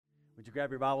Would you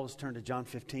grab your Bibles, turn to John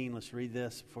 15. Let's read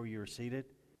this before you are seated.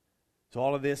 So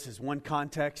all of this is one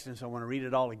context, and so I want to read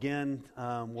it all again.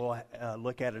 We'll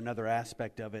look at another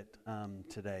aspect of it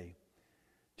today.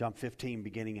 John 15,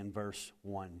 beginning in verse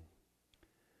 1.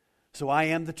 So I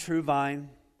am the true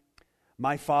vine.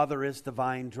 My Father is the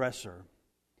vine dresser.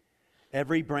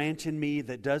 Every branch in me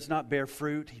that does not bear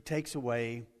fruit, He takes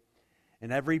away.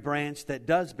 And every branch that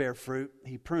does bear fruit,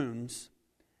 He prunes,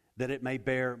 that it may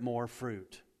bear more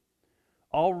fruit.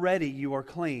 Already you are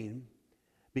clean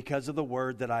because of the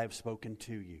word that I have spoken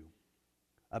to you.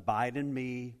 Abide in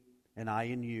me, and I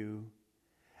in you.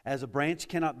 As a branch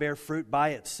cannot bear fruit by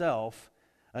itself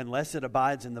unless it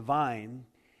abides in the vine,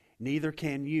 neither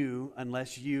can you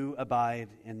unless you abide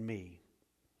in me.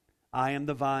 I am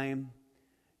the vine,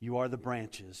 you are the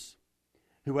branches.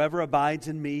 Whoever abides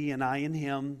in me and I in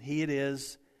him, he it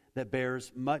is that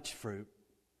bears much fruit.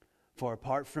 For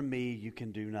apart from me you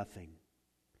can do nothing.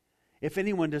 If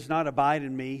anyone does not abide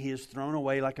in me, he is thrown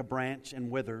away like a branch and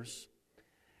withers,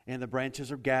 and the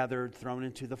branches are gathered, thrown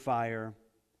into the fire,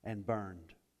 and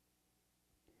burned.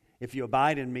 If you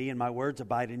abide in me and my words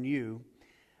abide in you,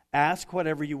 ask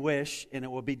whatever you wish, and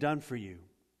it will be done for you.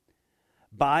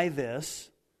 By this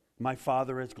my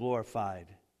Father is glorified,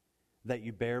 that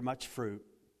you bear much fruit,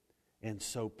 and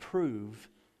so prove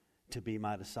to be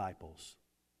my disciples.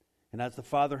 And as the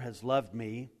Father has loved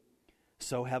me,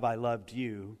 so have I loved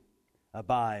you.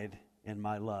 Abide in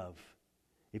my love.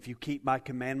 If you keep my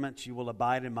commandments, you will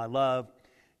abide in my love,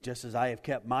 just as I have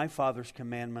kept my Father's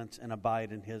commandments and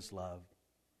abide in His love.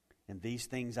 And these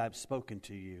things I've spoken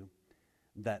to you,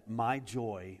 that my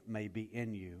joy may be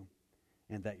in you,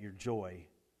 and that your joy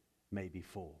may be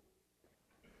full.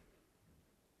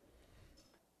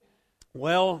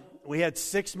 Well, we had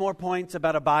 6 more points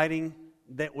about abiding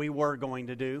that we were going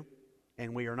to do,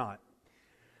 and we are not.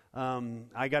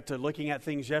 I got to looking at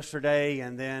things yesterday,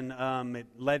 and then it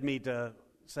led me to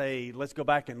say, let's go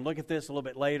back and look at this a little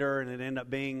bit later, and it ended up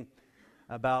being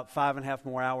about 5.5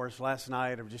 more hours last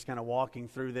night of just kind of walking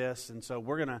through this. And so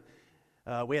we're going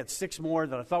to, we had 6 more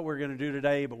that I thought we were going to do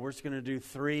today, but we're just going to do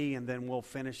 3, and then we'll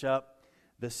finish up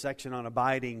this section on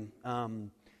abiding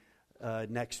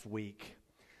next week.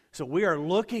 So we are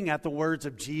looking at the words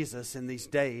of Jesus in these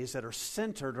days that are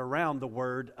centered around the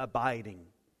word abiding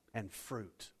and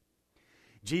fruit.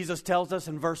 Jesus tells us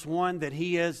in verse 1 that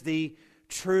He is the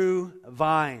true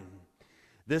vine.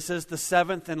 This is the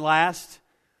 7th and last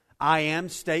I am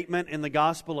statement in the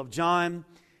Gospel of John.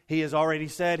 He has already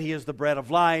said He is the bread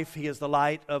of life. He is the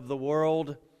light of the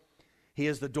world. He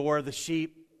is the door of the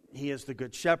sheep. He is the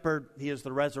good shepherd. He is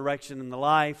the resurrection and the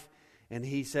life. And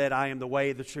He said, I am the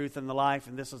way, the truth, and the life.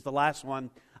 And this is the last one.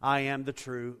 I am the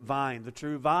true vine. The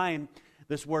true vine,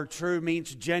 this word true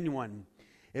means genuine.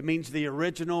 It means the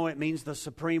original. It means the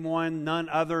supreme one, none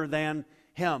other than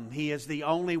Him. He is the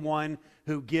only one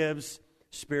who gives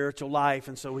spiritual life,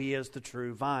 and so He is the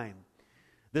true vine.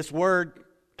 This word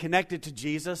connected to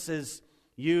Jesus is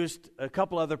used a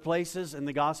couple other places in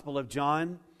the Gospel of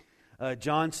John.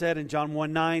 John said in John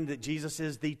 1:9 that Jesus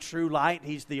is the true light.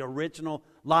 He's the original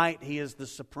light. He is the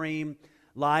supreme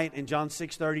light. In John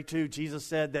 6:32, Jesus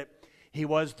said that He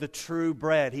was the true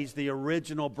bread. He's the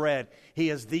original bread. He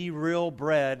is the real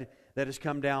bread that has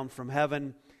come down from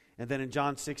heaven. And then in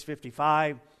John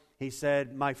 6:55, He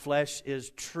said, my flesh is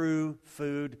true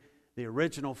food, the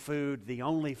original food, the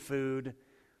only food,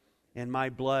 and my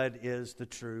blood is the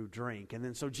true drink. And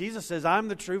then so Jesus says, I'm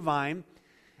the true vine.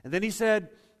 And then He said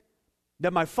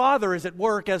that my Father is at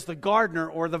work as the gardener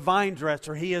or the vine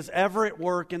dresser. He is ever at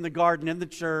work in the garden, in the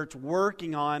church,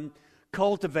 working on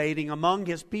cultivating among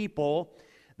His people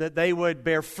that they would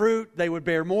bear fruit, they would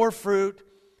bear more fruit,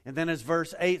 and then as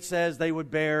verse 8 says, they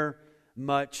would bear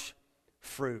much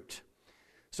fruit.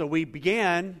 So we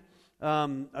began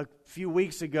a few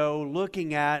weeks ago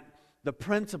looking at the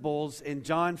principles in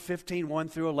John 15, 1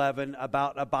 through 11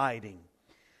 about abiding.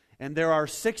 And there are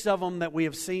 6 of them that we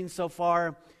have seen so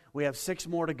far. We have 6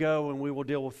 more to go, and we will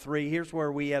deal with 3. Here's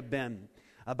where we have been.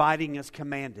 Abiding is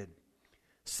commanded.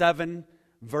 7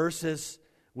 verses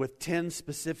with 10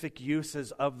 specific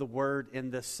uses of the word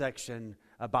in this section,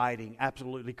 abiding,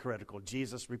 absolutely critical.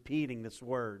 Jesus repeating this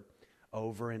word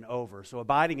over and over. So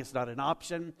abiding is not an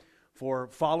option for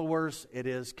followers, it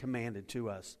is commanded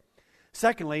to us.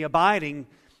 Secondly, abiding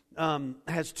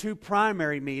has 2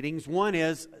 primary meanings. One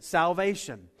is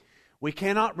salvation. We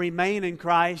cannot remain in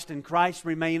Christ and Christ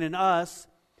remain in us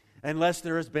unless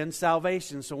there has been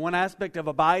salvation. So one aspect of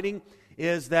abiding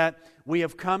is that we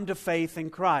have come to faith in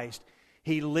Christ.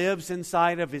 He lives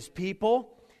inside of His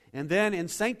people. And then in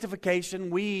sanctification,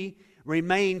 we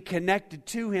remain connected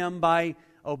to Him by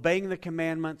obeying the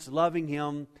commandments, loving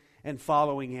Him, and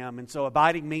following Him. And so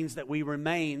abiding means that we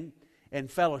remain in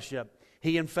fellowship.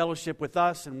 He in fellowship with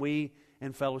us, and we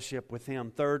in fellowship with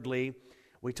Him. Thirdly,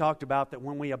 we talked about that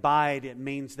when we abide, it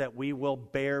means that we will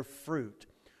bear fruit.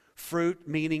 Fruit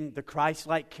meaning the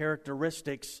Christ-like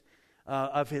characteristics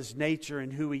of His nature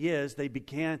and who He is. They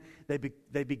begin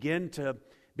to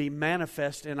be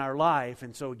manifest in our life.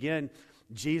 And so again,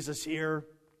 Jesus here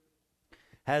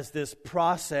has this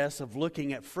process of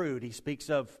looking at fruit. He speaks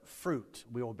of fruit.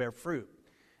 We will bear fruit.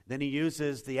 Then He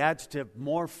uses the adjective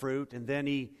more fruit, and then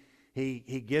He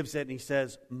gives it and He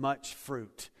says much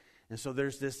fruit. And so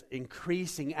there's this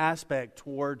increasing aspect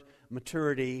toward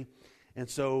maturity. And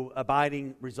so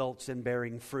abiding results in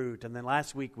bearing fruit. And then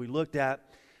last week we looked at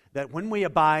that when we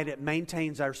abide, it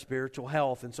maintains our spiritual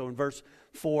health. And so in verse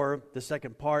 4, the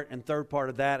second part and third part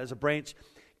of that, as a branch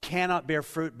cannot bear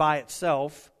fruit by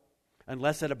itself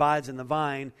unless it abides in the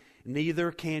vine,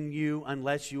 neither can you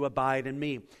unless you abide in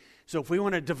me. So if we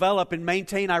want to develop and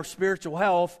maintain our spiritual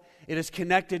health, it is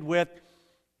connected with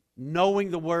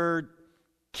knowing the Word,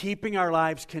 keeping our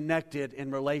lives connected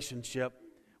in relationship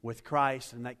with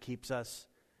Christ, and that keeps us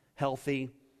healthy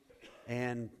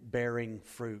and bearing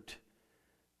fruit.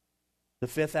 The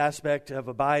fifth aspect of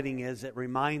abiding is it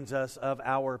reminds us of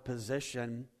our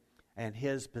position and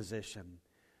His position.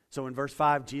 So in verse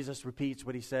 5, Jesus repeats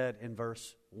what He said in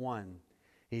verse 1.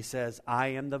 He says, I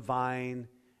am the vine,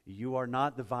 you are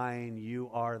not the vine, you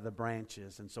are the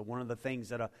branches. And so one of the things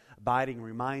that abiding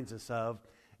reminds us of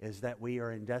is that we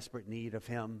are in desperate need of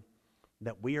Him,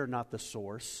 that we are not the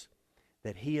source,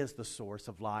 that He is the source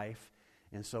of life.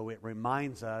 And so it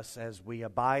reminds us as we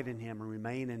abide in Him and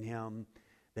remain in Him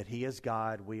that He is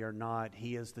God, we are not.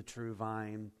 He is the true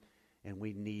vine, and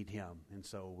we need Him. And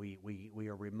so we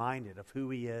are reminded of who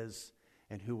He is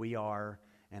and who we are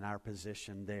and our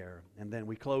position there. And then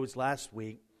we closed last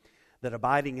week that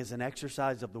abiding is an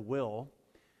exercise of the will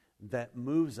that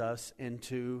moves us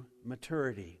into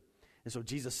maturity. And so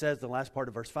Jesus says in the last part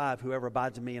of verse 5, whoever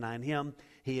abides in me and I in him,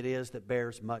 he it is that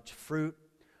bears much fruit.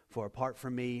 For apart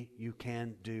from me, you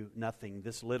can do nothing.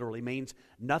 This literally means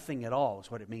nothing at all is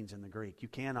what it means in the Greek. You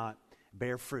cannot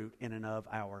bear fruit in and of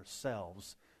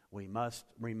ourselves. We must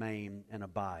remain and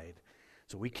abide.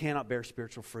 So we cannot bear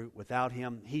spiritual fruit without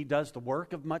Him. He does the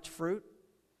work of much fruit.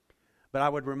 But I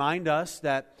would remind us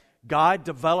that God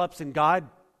develops and God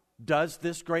does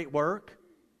this great work,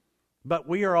 but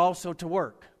we are also to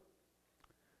work.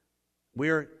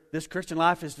 This Christian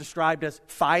life is described as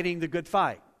fighting the good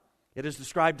fight. It is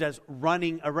described as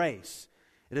running a race.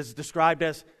 It is described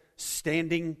as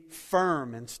standing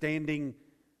firm and standing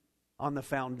on the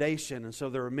foundation. And so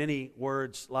there are many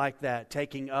words like that,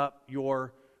 taking up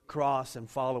your cross and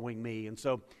following me. And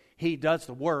so He does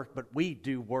the work, but we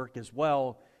do work as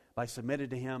well by submitting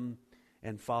to Him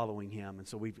and following Him. And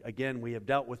so we have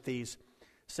dealt with these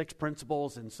 6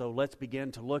 principles, and so let's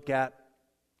begin to look at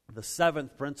the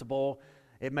 7th principle.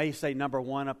 It may say number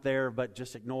 1 up there, but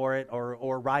just ignore it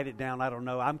or write it down. I don't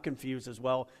know. I'm confused as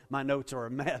well. My notes are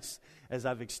a mess as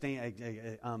I've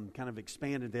kind of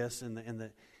expanded this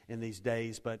in these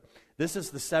days. But this is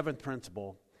the 7th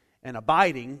principle. And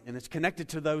abiding, and it's connected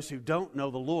to those who don't know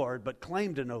the Lord but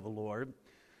claim to know the Lord.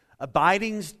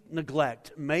 Abiding's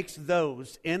neglect makes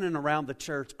those in and around the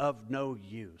church of no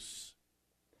use.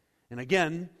 And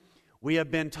again, we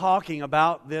have been talking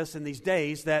about this in these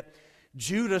days that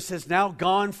Judas has now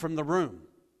gone from the room.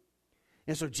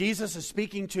 And so Jesus is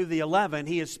speaking to the 11.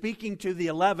 He is speaking to the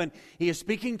 11. He is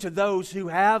speaking to those who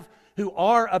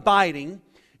are abiding.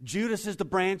 Judas is the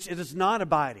branch. It is not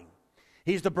abiding.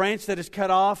 He's the branch that is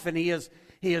cut off, and he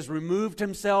has removed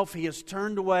himself. He has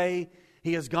turned away.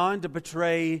 He has gone to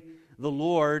betray the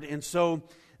Lord. And so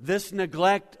this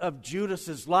neglect of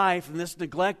Judas's life and this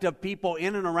neglect of people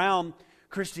in and around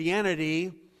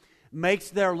Christianity makes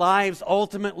their lives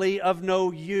ultimately of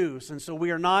no use. And so we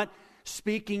are not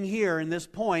speaking here in this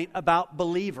point about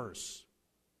believers.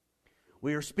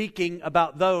 We are speaking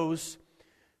about those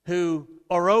who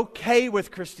are okay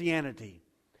with Christianity.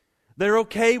 They're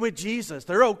okay with Jesus.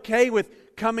 They're okay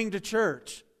with coming to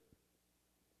church.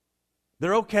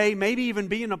 They're okay maybe even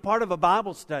being a part of a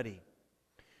Bible study.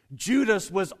 Judas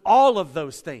was all of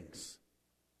those things.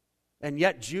 And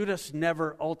yet Judas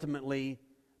never ultimately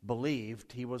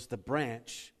believed. He was the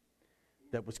branch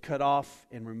that was cut off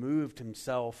and removed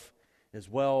himself as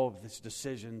well of this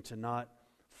decision to not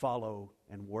follow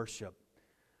and worship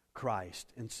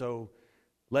Christ. And so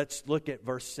let's look at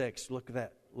verse 6. Look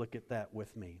at that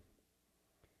with me.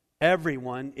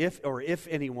 Everyone, if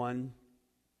anyone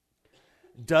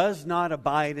does not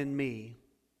abide in me,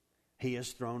 he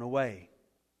is thrown away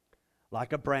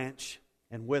like a branch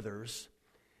and withers,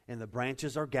 and the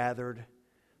branches are gathered,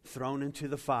 thrown into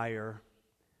the fire,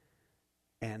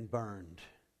 and burned.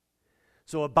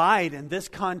 So abide in this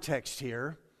context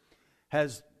here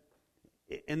has,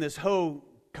 in this whole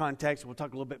context, we'll talk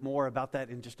a little bit more about that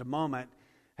in just a moment,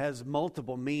 has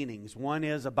multiple meanings. One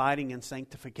is abiding in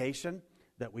sanctification,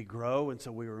 that we grow and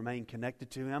so we remain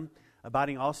connected to Him.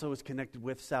 Abiding also is connected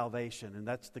with salvation, and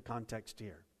that's the context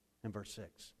here in verse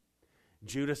 6.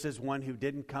 Judas is one who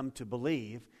didn't come to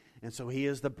believe, and so he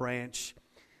is the branch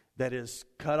that is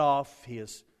cut off. He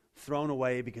is thrown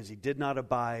away because he did not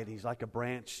abide. He's like a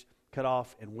branch cut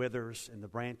off and withers, and the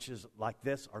branches like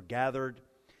this are gathered,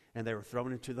 and they were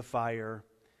thrown into the fire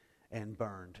and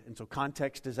burned. And so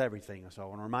context is everything. So I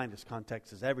want to remind us,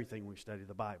 context is everything when we study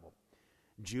the Bible.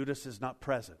 Judas is not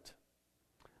present.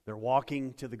 They're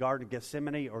walking to the Garden of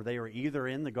Gethsemane, or they are either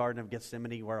in the Garden of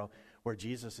Gethsemane where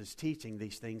Jesus is teaching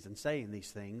these things and saying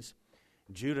these things.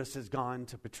 Judas has gone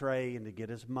to betray and to get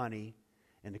his money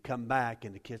and to come back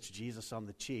and to kiss Jesus on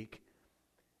the cheek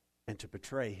and to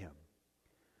betray Him.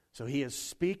 So he is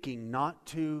speaking not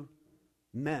to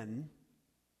men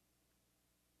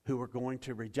who are going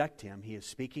to reject Him. He is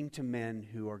speaking to men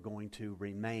who are going to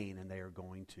remain and they are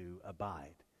going to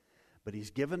abide. But He's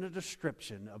given a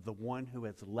description of the one who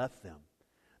has left them,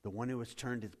 the one who has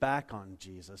turned his back on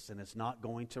Jesus and is not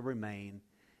going to remain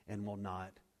and will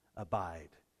not abide.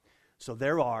 So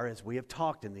there are, as we have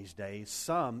talked in these days,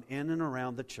 some in and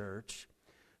around the church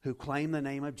who claim the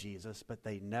name of Jesus, but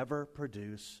they never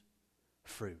produce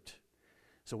fruit.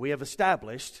 So we have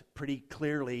established pretty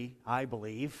clearly, I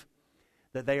believe,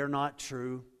 that they are not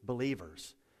true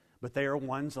believers, but they are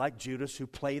ones like Judas who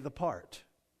play the part.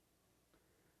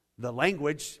 The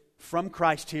language from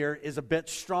Christ here is a bit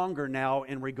stronger now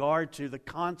in regard to the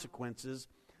consequences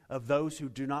of those who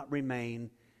do not remain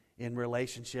in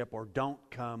relationship or don't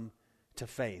come to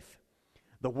faith.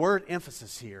 The word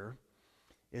emphasis here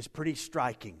is pretty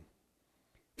striking.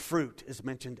 Fruit is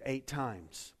mentioned 8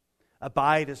 times.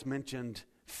 Abide is mentioned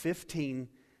 15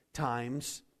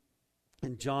 times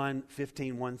in John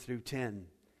 15, 1 through 10.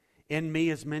 In me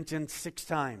is mentioned 6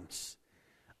 times.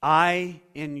 I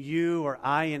in you, or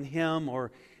I in him,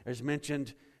 or is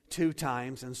mentioned 2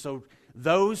 times. And so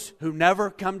those who never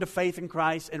come to faith in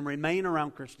Christ and remain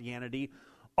around Christianity,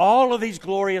 all of these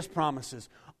glorious promises,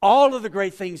 all of the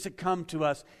great things that come to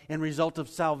us in result of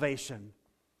salvation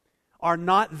are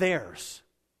not theirs.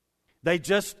 They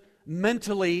just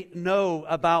mentally know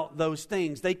about those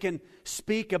things. They can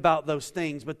speak about those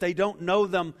things, but they don't know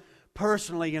them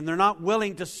personally, and they're not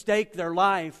willing to stake their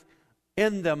life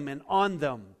in them and on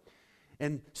them.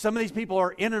 And some of these people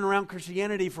are in and around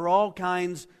Christianity for all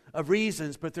kinds of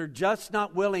reasons, but they're just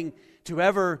not willing to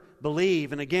ever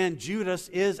believe. And again, Judas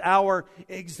is our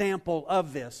example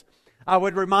of this. I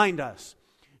would remind us,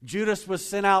 Judas was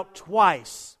sent out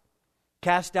twice,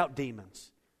 cast out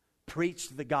demons,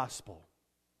 preached the gospel,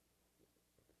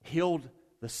 healed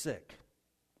the sick,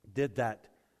 did that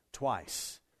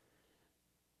twice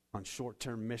on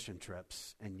short-term mission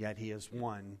trips, and yet he is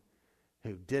one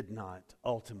who did not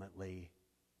ultimately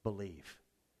believe.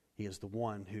 He is the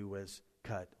one who was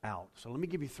cut out. So let me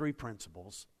give you 3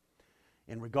 principles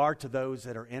in regard to those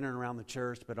that are in and around the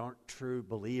church but aren't true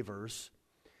believers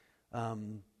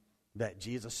that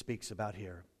Jesus speaks about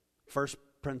here. First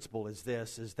principle is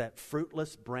this, is that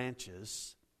fruitless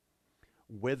branches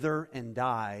wither and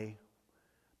die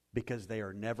because they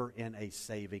are never in a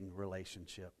saving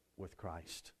relationship with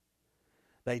Christ.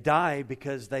 They die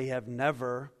because they have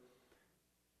never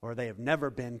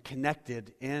been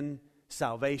connected in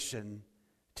salvation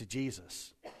to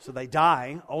Jesus. So they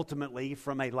die ultimately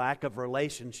from a lack of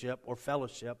relationship or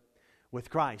fellowship with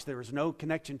Christ. There is no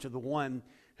connection to the one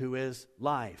who is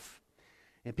life.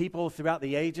 And people throughout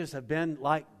the ages have been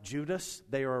like Judas.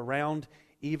 They are around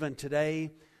even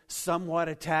today, somewhat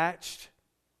attached,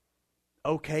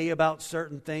 okay about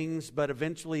certain things, but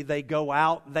eventually they go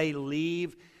out, they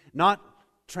leave, not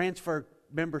transfer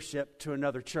membership to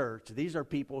another church. These are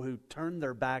people who turn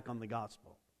their back on the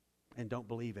gospel and don't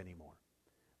believe anymore.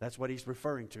 That's what he's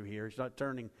referring to here. He's not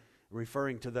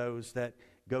referring to those that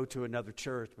go to another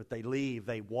church, but they leave,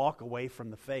 they walk away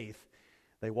from the faith.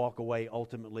 They walk away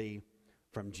ultimately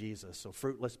from Jesus. So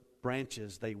fruitless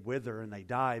branches, they wither and they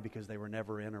die because they were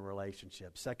never in a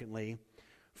relationship. Secondly,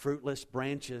 fruitless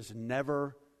branches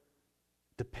never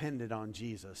depended on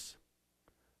Jesus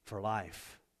for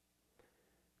life.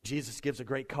 Jesus gives a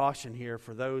great caution here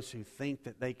for those who think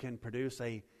that they can produce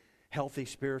a healthy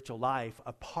spiritual life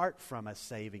apart from a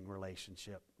saving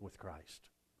relationship with Christ.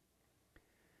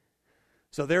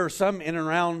 So there are some in and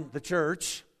around the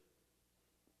church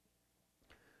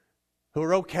who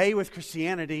are okay with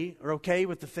Christianity, are okay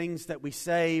with the things that we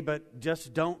say, but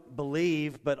just don't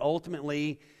believe. But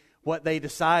ultimately, what they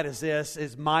decide is this,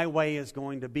 is my way is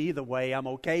going to be the way. I'm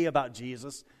okay about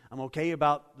Jesus. I'm okay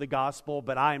about the gospel,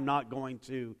 but I am not going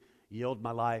to yield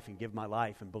my life and give my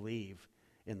life and believe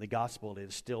in the gospel. It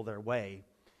is still their way,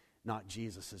 not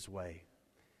Jesus' way.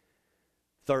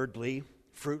 Thirdly,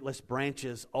 fruitless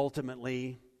branches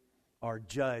ultimately are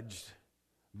judged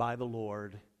by the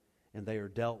Lord, and they are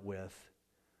dealt with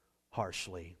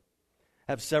harshly.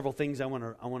 I have several things I want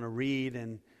to read,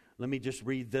 and let me just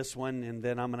read this one, and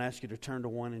then I'm going to ask you to turn to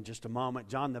one in just a moment.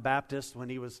 John the Baptist, when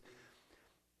he was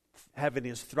having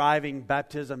his thriving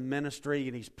baptism ministry,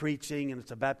 and he's preaching, and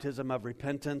it's a baptism of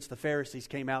repentance, the Pharisees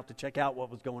came out to check out what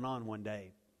was going on one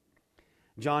day.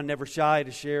 John, never shy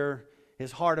to share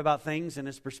his heart about things and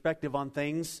his perspective on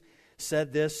things,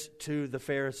 said this to the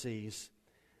Pharisees.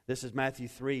 This is Matthew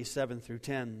 3, 7 through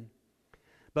 10.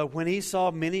 But when he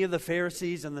saw many of the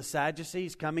Pharisees and the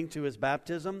Sadducees coming to his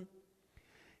baptism,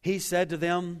 he said to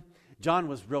them, John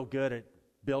was real good at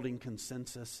building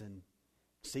consensus and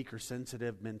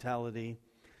seeker-sensitive mentality.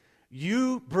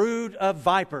 You brood of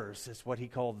vipers, is what he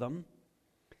called them.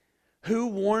 Who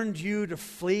warned you to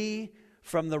flee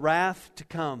from the wrath to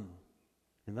come?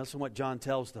 And listen what John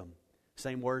tells them.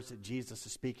 Same words that Jesus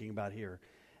is speaking about here.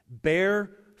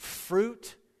 Bear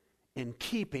fruit in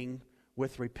keeping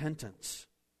with repentance.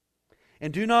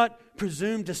 And do not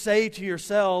presume to say to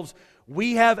yourselves,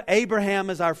 we have Abraham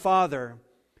as our father.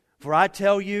 For I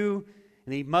tell you,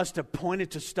 and he must have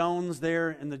pointed to stones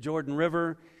there in the Jordan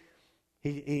River.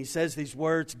 He says these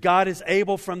words, God is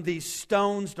able from these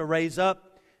stones to raise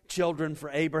up children for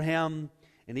Abraham.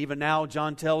 And even now,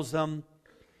 John tells them,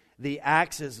 the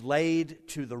axe is laid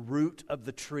to the root of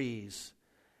the trees.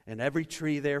 And every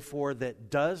tree, therefore,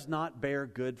 that does not bear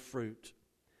good fruit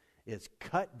is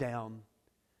cut down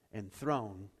and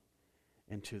thrown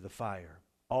into the fire.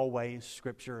 Always,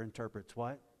 Scripture interprets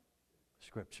what?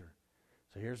 Scripture.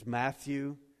 So here's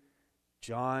Matthew,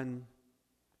 John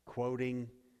quoting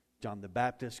John the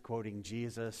Baptist, quoting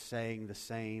Jesus, saying the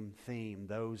same theme.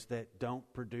 Those that don't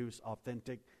produce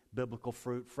authentic biblical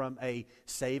fruit from a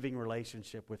saving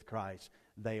relationship with Christ,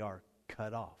 they are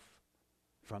cut off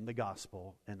from the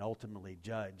gospel and ultimately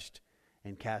judged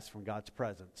and cast from God's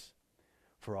presence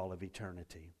for all of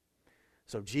eternity.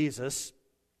 So Jesus,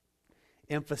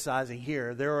 emphasizing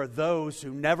here, there are those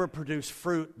who never produce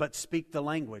fruit but speak the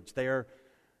language. They are,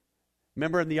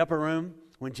 remember in the upper room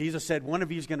when Jesus said, one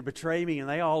of you is going to betray me, and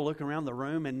they all look around the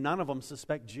room and none of them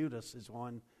suspect Judas is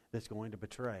one that's going to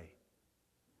betray.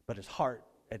 But his heart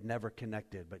had never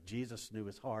connected, but Jesus knew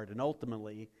his heart, and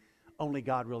ultimately only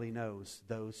God really knows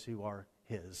those who are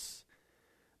his.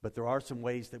 But there are some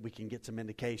ways that we can get some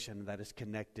indication that is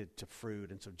connected to fruit.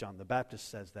 And so John the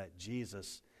Baptist says that.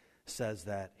 Jesus says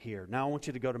that here. Now I want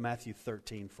you to go to Matthew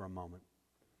 13 for a moment.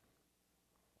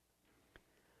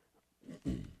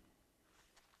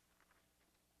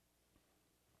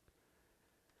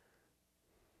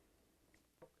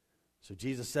 So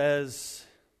Jesus says,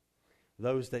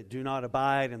 those that do not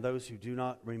abide and those who do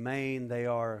not remain, they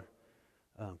are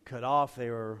cut off. They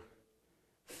are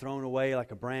thrown away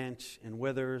like a branch and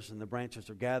withers, and the branches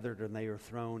are gathered and they are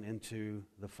thrown into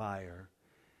the fire.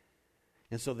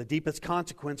 And so the deepest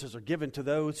consequences are given to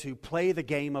those who play the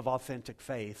game of authentic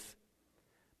faith,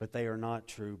 but they are not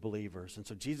true believers. And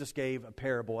so Jesus gave a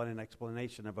parable and an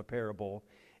explanation of a parable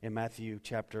in Matthew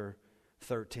chapter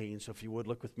 13. So if you would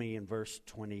look with me in verse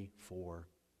 24.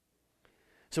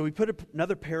 So we put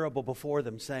another parable before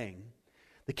them, saying,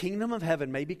 the kingdom of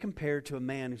heaven may be compared to a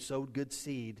man who sowed good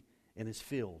seed in his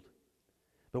field.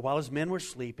 But while his men were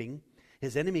sleeping,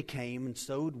 his enemy came and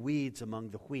sowed weeds among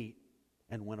the wheat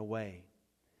and went away.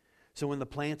 So when the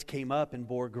plants came up and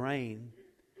bore grain,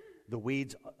 the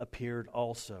weeds appeared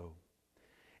also.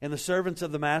 And the servants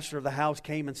of the master of the house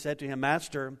came and said to him,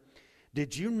 Master,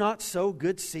 did you not sow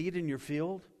good seed in your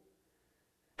field?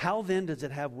 How then does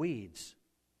it have weeds?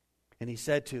 And he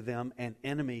said to them, an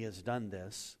enemy has done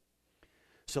this.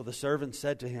 So the servants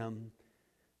said to him,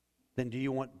 then do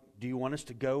you want us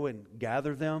to go and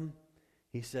gather them?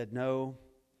 He said, no,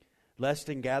 lest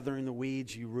in gathering the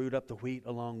weeds you root up the wheat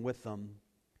along with them.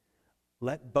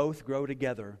 Let both grow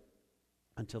together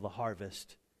until the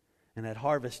harvest. And at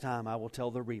harvest time I will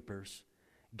tell the reapers,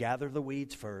 gather the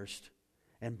weeds first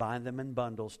and bind them in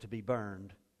bundles to be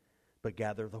burned, but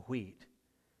gather the wheat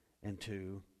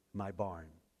into my barn.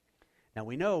 Now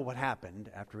we know what happened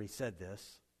after he said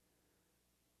this.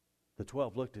 The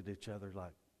 12 looked at each other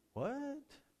like, what?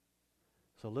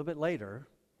 So a little bit later,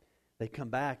 they come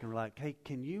back and are like, hey,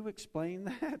 can you explain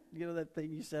that? You know, that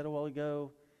thing you said a while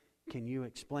ago? can you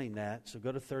explain that? So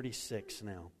go to 36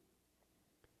 now.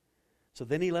 So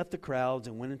then he left the crowds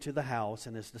and went into the house,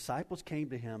 and his disciples came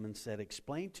to him and said,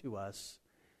 "Explain to us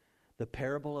the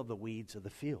parable of the weeds of the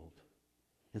field."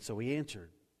 And so he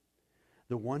answered,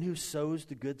 "The one who sows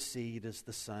the good seed is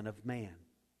the Son of Man.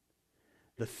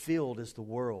 The field is the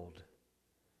world,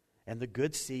 and the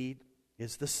good seed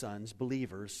is the sons,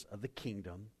 believers of the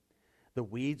kingdom. The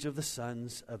weeds are the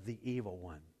sons of the evil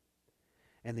one.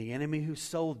 And the enemy who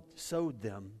sowed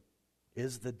them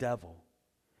is the devil.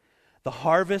 The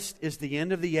harvest is the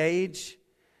end of the age,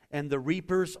 and the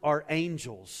reapers are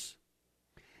angels.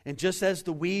 And just as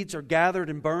the weeds are gathered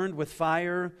and burned with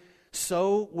fire,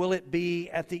 so will it be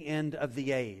at the end of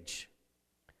the age.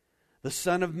 The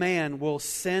Son of Man will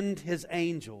send His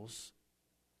angels,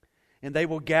 and they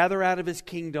will gather out of His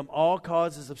kingdom all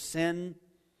causes of sin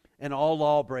and all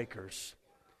lawbreakers,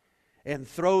 and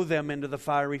throw them into the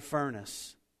fiery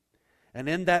furnace. And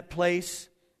in that place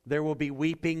there will be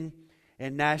weeping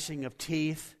and gnashing of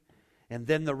teeth, and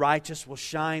then the righteous will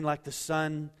shine like the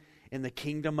sun in the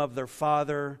kingdom of their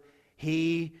Father.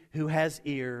 He who has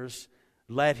ears,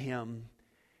 let him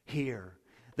hear."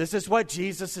 This is what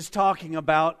Jesus is talking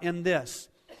about in this.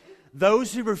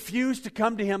 Those who refuse to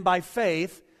come to Him by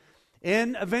faith,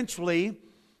 and eventually,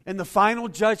 in the final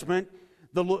judgment,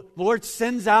 the Lord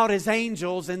sends out His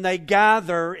angels, and they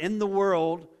gather in the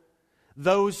world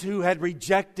those who had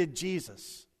rejected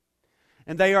Jesus.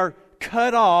 And they are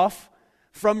cut off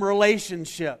from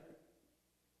relationship.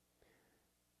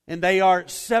 And they are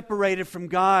separated from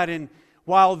God. And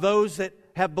while those that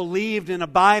have believed and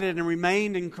abided and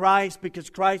remained in Christ because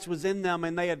Christ was in them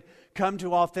and they had come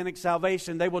to authentic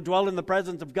salvation, they will dwell in the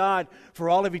presence of God for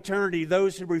all of eternity.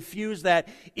 Those who refuse that,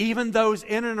 even those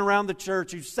in and around the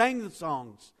church who sang the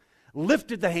songs,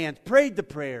 lifted the hands, prayed the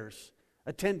prayers,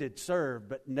 attended, served,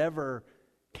 but never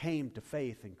came to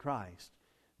faith in Christ,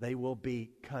 they will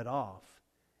be cut off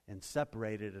and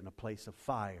separated in a place of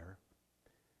fire,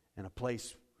 in a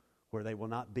place where they will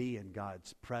not be in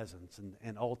God's presence.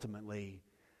 And ultimately,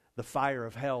 the fire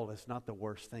of hell is not the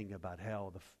worst thing about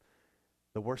hell.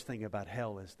 The worst thing about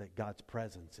hell is that God's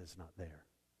presence is not there.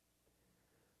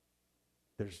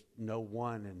 There's no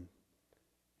one,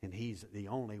 and He's the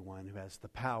only one who has the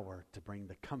power to bring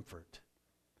the comfort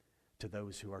to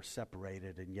those who are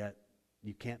separated, and yet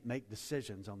you can't make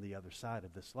decisions on the other side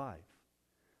of this life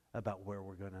about where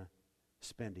we're going to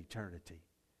spend eternity.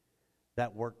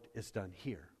 That work is done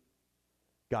here.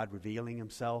 God revealing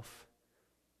Himself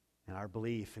and our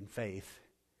belief and faith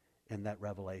in that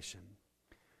revelation.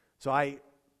 So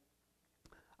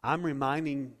I'm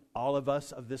reminding all of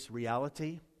us of this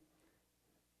reality,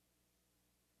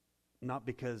 not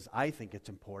because I think it's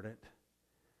important,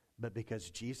 but because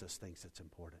Jesus thinks it's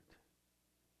important.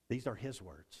 These are His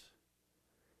words.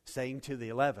 Saying to the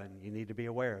 11, you need to be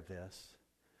aware of this,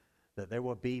 that there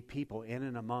will be people in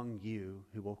and among you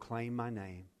who will claim my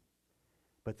name,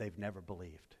 but they've never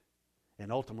believed.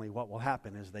 And ultimately what will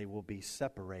happen is they will be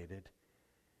separated.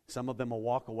 Some of them will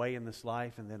walk away in this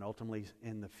life, and then ultimately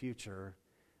in the future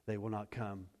they will not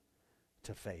come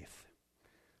to faith.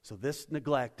 So this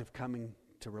neglect of coming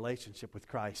to relationship with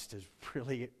Christ is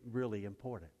really, really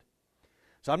important.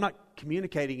 So I'm not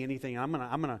communicating anything. I'm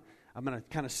gonna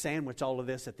kind of sandwich all of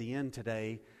this at the end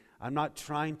today. I'm not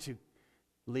trying to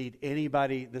lead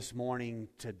anybody this morning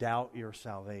to doubt your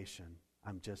salvation.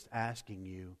 I'm just asking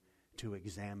you to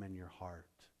examine your heart.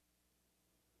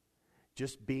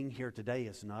 Just being here today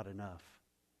is not enough.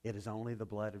 It is only the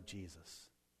blood of Jesus.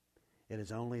 It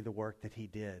is only the work that He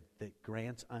did that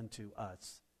grants unto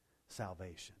us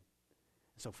salvation.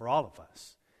 So for all of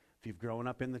us, if you've grown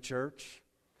up in the church,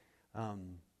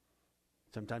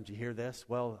 sometimes you hear this,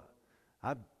 well,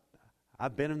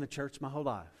 I've been in the church my whole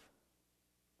life.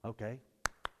 Okay.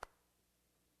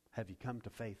 Have you come to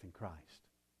faith in Christ?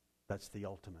 That's the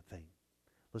ultimate thing.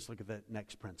 Let's look at the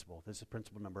next principle. This is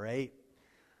principle number 8.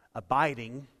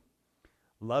 Abiding,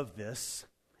 love this,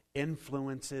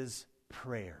 influences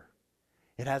prayer.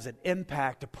 It has an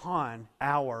impact upon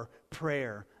our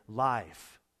prayer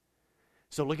life.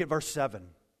 So look at verse 7.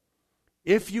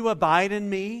 If you abide in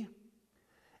me,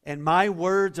 and my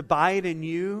words abide in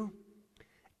you,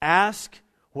 ask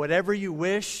whatever you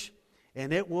wish,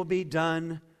 and it will be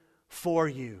done for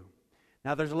you.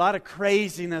 Now, there's a lot of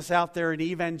craziness out there in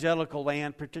evangelical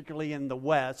land, particularly in the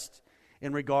West,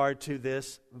 in regard to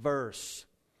this verse.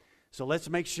 So let's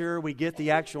make sure we get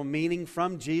the actual meaning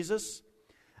from Jesus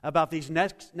about these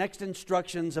next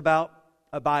instructions about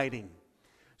abiding.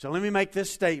 So let me make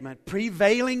this statement.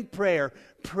 Prevailing prayer,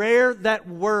 prayer that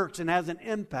works and has an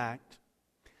impact,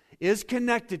 is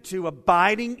connected to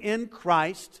abiding in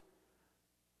Christ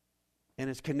and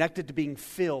is connected to being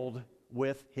filled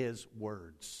with His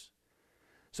words.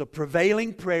 So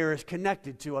prevailing prayer is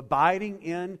connected to abiding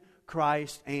in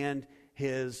Christ and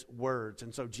His words.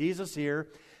 And so Jesus here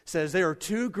says there are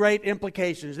two great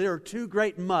implications, there are two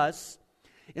great musts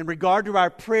in regard to our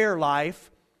prayer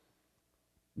life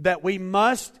that we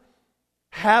must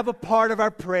have a part of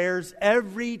our prayers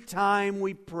every time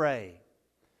we pray.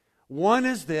 One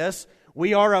is this: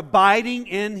 we are abiding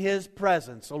in His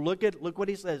presence. So look what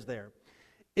He says there.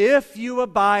 If you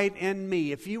abide in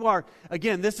me, if you are,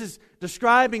 again, this is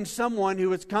describing someone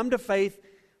who has come to faith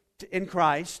in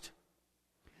Christ,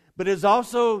 but is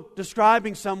also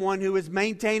describing someone who is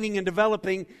maintaining and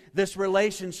developing this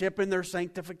relationship in their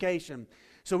sanctification.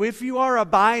 So if you are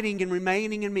abiding and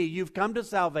remaining in me, you've come to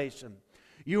salvation.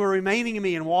 You are remaining in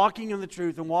me and walking in the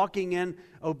truth and walking in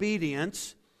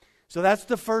obedience. So that's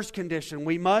the first condition.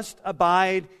 We must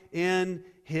abide in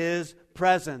His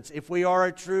presence. If we are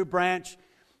a true branch,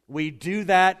 we do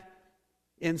that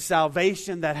in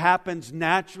salvation. That happens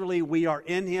naturally. We are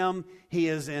in Him. He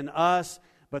is in us.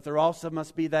 But there also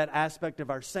must be that aspect of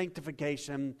our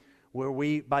sanctification where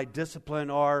we, by discipline,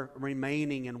 are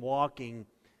remaining and walking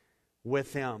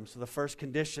with Him. So the first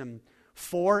condition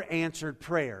for answered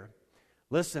prayer.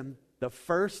 Listen, the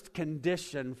first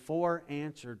condition for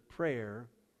answered prayer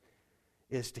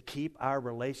is to keep our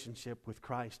relationship with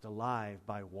Christ alive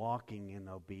by walking in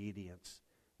obedience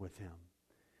with Him.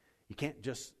 You can't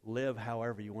just live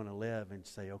however you want to live and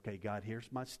say, okay, God, here's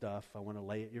my stuff. I want to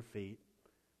lay at your feet.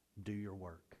 Do your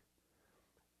work.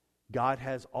 God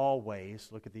has always,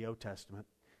 look at the Old Testament,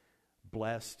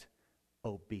 blessed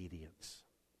obedience.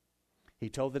 He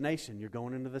told the nation, you're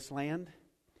going into this land.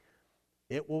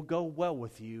 It will go well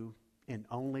with you in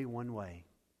only one way: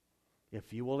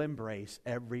 if you will embrace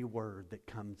every word that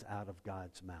comes out of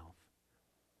God's mouth.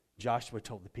 Joshua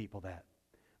told the people that.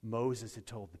 Moses had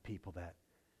told the people that.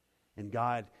 And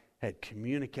God had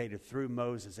communicated through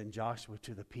Moses and Joshua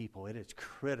to the people. It is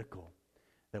critical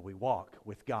that we walk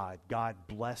with God. God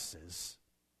blesses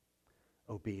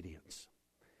obedience.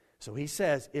 So He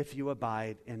says, if you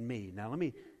abide in me. Now let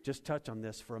me just touch on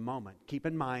this for a moment. Keep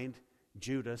in mind,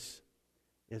 Judas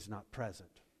is not present.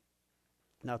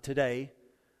 Now today,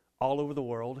 all over the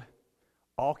world,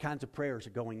 all kinds of prayers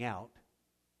are going out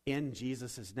in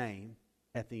Jesus' name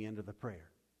at the end of the prayer.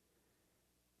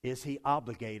 Is He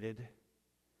obligated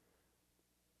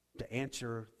to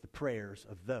answer the prayers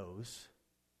of those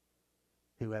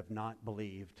who have not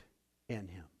believed in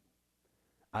Him?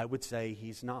 I would say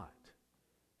He's not.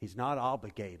 He's not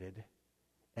obligated,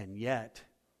 and yet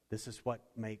this is what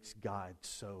makes God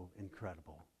so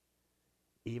incredible.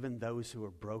 Even those who are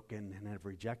broken and have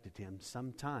rejected Him,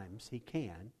 sometimes He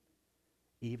can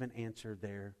even answer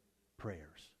their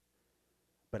prayers.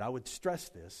 But I would stress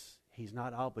this: He's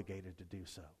not obligated to do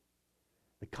so.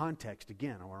 The context,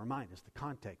 again, I want to remind us, the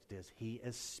context is He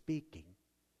is speaking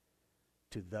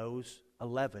to those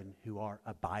 11 who are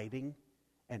abiding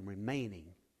and remaining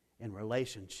in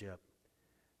relationship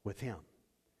with Him.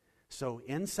 So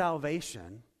in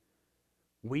salvation,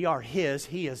 we are His.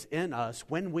 He is in us.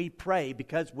 When we pray,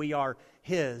 because we are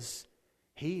His,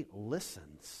 He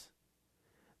listens.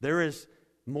 There is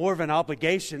more of an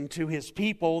obligation to His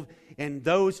people and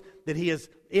those that He is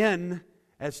in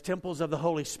as temples of the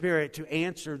Holy Spirit to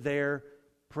answer their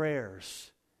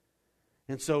prayers.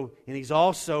 And He's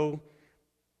also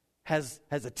has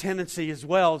a tendency as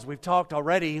well, as we've talked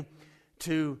already,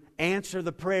 to answer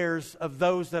the prayers of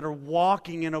those that are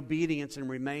walking in obedience and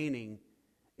remaining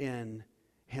in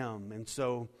Him. And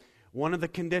so one of the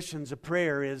conditions of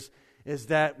prayer is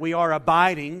that we are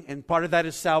abiding, and part of that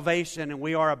is salvation, and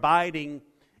we are abiding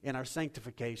in our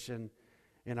sanctification,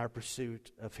 in our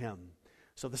pursuit of Him.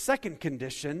 So the second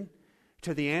condition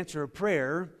to the answer of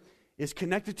prayer is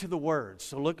connected to the words.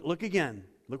 So look again.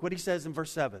 Look what He says in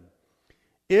verse 7.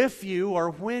 If you,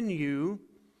 or when you,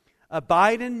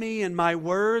 abide in me and my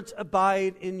words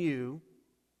abide in you,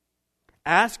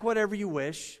 ask whatever you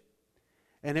wish,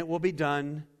 and it will be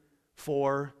done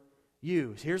for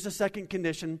you. Here's the second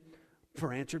condition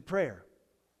for answered prayer: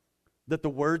 that the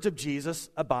words of Jesus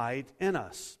abide in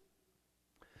us.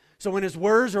 So when His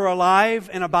words are alive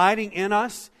and abiding in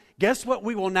us, guess what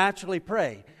we will naturally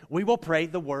pray? We will pray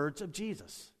the words of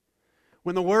Jesus.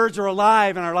 When the words are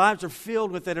alive and our lives are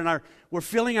filled with it, and we're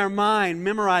filling our mind,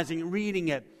 memorizing, reading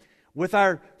it, with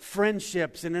our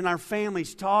friendships and in our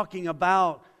families, talking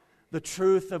about the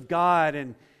truth of God,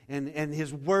 and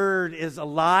His Word is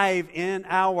alive in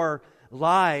our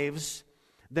lives,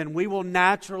 then we will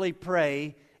naturally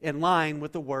pray in line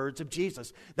with the words of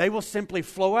Jesus. They will simply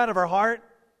flow out of our heart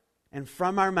and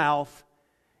from our mouth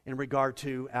in regard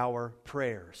to our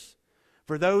prayers.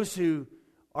 For those who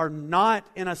are not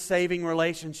in a saving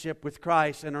relationship with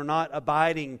Christ and are not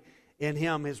abiding in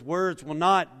Him, His words will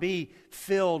not be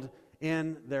filled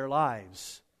in their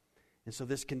lives. And so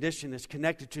this condition is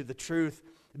connected to the truth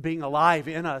being alive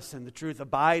in us and the truth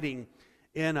abiding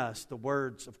in us, the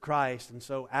words of Christ. And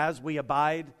so as we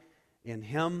abide in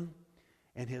Him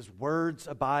and His words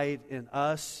abide in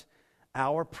us,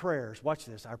 our prayers, watch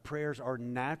this, our prayers are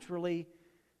naturally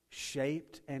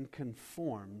shaped and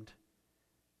conformed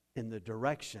in the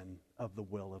direction of the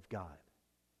will of God.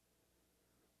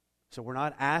 So we're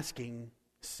not asking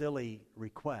silly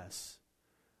requests.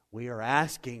 We are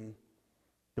asking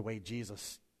the way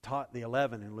Jesus taught the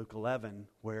 11 in Luke 11,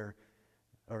 or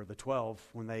the 12,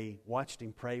 when they watched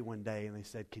Him pray one day and they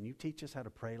said, "Can you teach us how to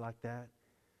pray like that?"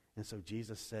 And so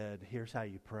Jesus said, "Here's how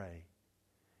you pray.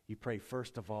 You pray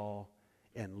first of all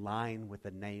in line with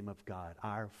the name of God.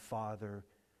 Our Father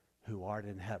who art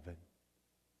in heaven.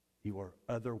 You are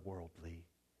otherworldly,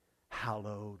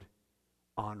 hallowed,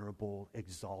 honorable,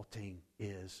 exalting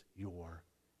is your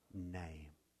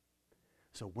name."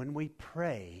 So when we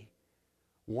pray,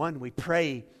 one, we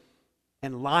pray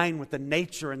in line with the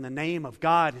nature and the name of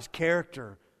God, His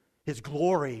character, His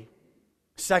glory.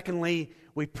 Secondly,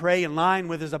 we pray in line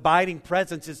with His abiding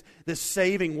presence, this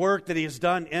saving work that He has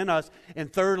done in us.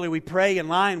 And thirdly, we pray in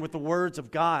line with the words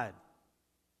of God,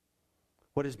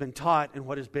 what has been taught and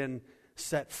what has been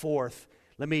set forth.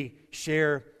 Let me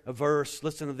share a verse.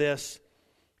 Listen to this.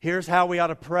 Here's how we ought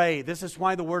to pray. This is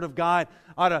why the Word of God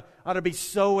ought to be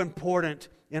so important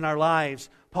in our lives.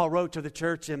 Paul wrote to the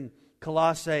church in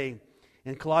Colossae,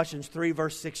 in Colossians 3,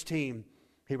 verse 16.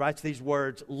 He writes these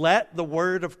words, "Let the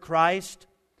word of Christ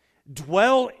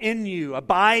dwell in you,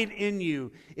 abide in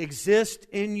you, exist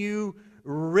in you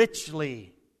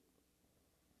richly,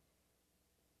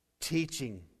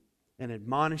 teaching and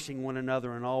admonishing one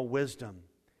another in all wisdom,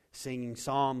 singing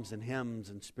psalms and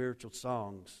hymns and spiritual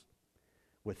songs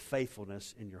with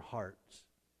faithfulness in your hearts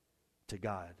to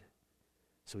God."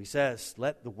 So he says,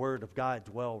 let the word of God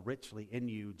dwell richly in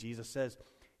you. Jesus says,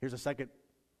 here's a second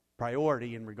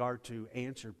priority in regard to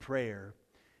answered prayer,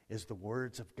 is the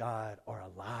words of God are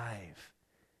alive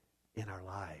in our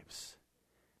lives.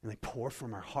 And they pour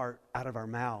from our heart, out of our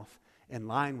mouth, in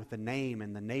line with the name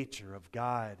and the nature of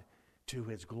God, to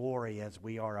His glory as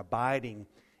we are abiding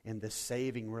in this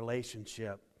saving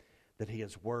relationship that He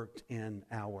has worked in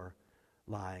our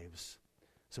lives.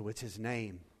 So it's His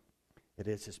name, it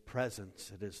is His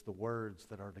presence, it is the words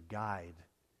that are to guide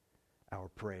our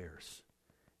prayers.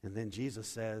 And then Jesus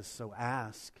says, so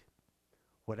ask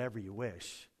whatever you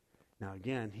wish. Now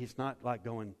again, He's not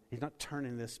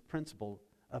turning this principle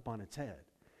up on its head.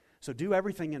 So do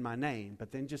everything in my name,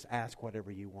 but then just ask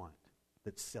whatever you want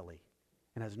that's silly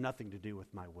and has nothing to do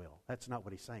with my will. That's not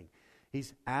what He's saying.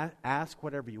 He's ask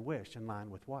whatever you wish in line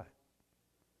with what?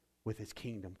 With His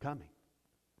kingdom coming,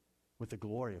 with the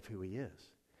glory of who He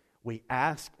is. We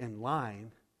ask in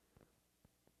line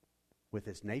with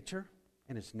His nature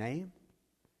and His name,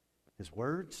 His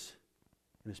words,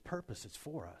 and His purpose. It's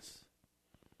for us.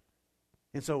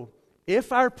 And so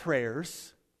if our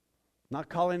prayers, not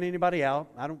calling anybody out,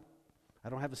 I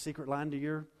don't have a secret line to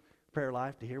your prayer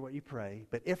life to hear what you pray,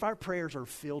 but if our prayers are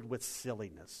filled with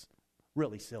silliness,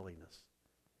 really silliness,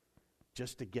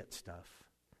 just to get stuff,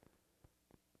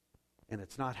 and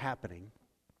it's not happening,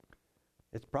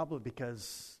 it's probably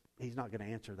because He's not going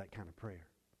to answer that kind of prayer.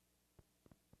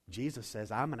 Jesus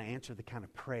says, I'm going to answer the kind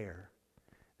of prayer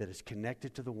that is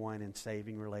connected to the one in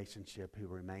saving relationship who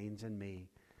remains in me.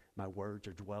 My words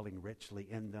are dwelling richly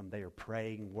in them. They are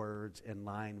praying words in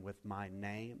line with my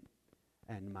name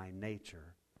and my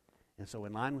nature. And so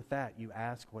in line with that, you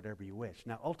ask whatever you wish.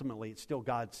 Now, ultimately, it's still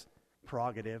God's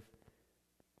prerogative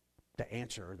to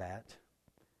answer that.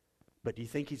 But do you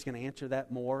think He's going to answer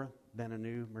that more than a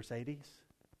new Mercedes?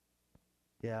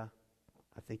 Yeah,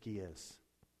 I think He is.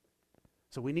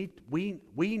 So we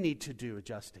need to do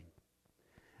adjusting.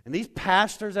 And these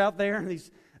pastors out there, and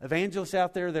these evangelists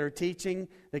out there that are teaching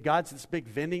that God's this big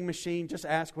vending machine, just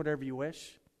ask whatever you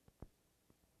wish.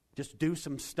 Just do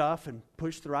some stuff and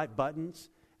push the right buttons,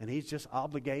 and He's just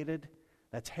obligated.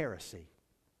 That's heresy.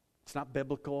 It's not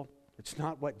biblical. It's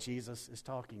not what Jesus is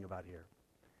talking about here.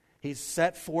 He's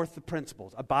set forth the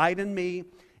principles. Abide in me,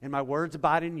 and my words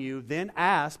abide in you. Then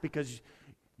ask, because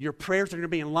your prayers are going to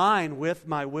be in line with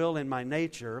my will and my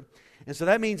nature. And so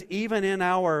that means even in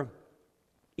our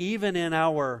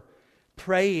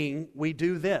praying, we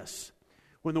do this.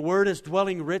 When the Word is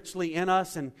dwelling richly in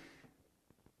us, and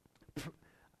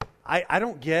I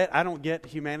don't get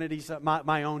humanity,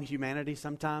 my own humanity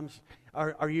sometimes.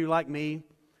 Are you like me?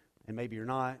 and maybe you're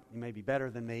not, you may be better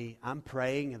than me. I'm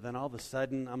praying, and then all of a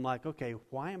sudden I'm like, okay,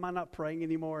 why am I not praying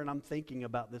anymore? And I'm thinking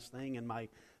about this thing, and my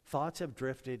thoughts have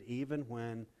drifted even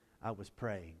when I was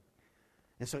praying.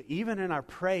 And so even in our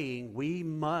praying, we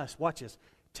must, watch this,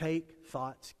 take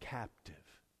thoughts captive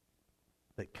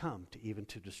that come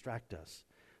to distract us.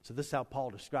 So this is how Paul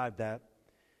described that.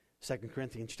 2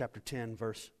 Corinthians chapter 10,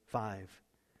 verse 5.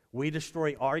 We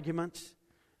destroy arguments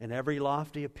and every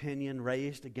lofty opinion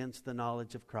raised against the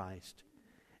knowledge of Christ,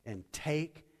 and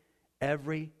take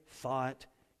every thought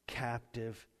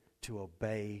captive to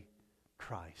obey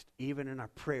Christ. Even in our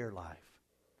prayer life,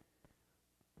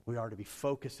 we are to be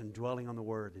focused and dwelling on the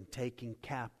Word and taking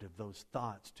captive those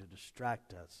thoughts to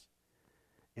distract us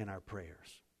in our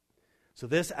prayers. So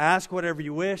this ask whatever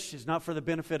you wish is not for the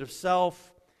benefit of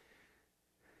self,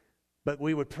 but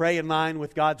we would pray in line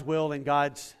with God's will and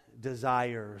God's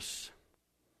desires.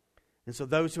 And so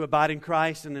those who abide in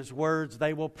Christ and His words,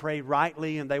 they will pray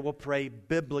rightly and they will pray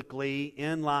biblically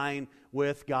in line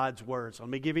with God's words. So let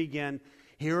me give you again,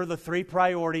 here are the 3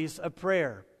 priorities of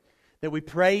prayer. That we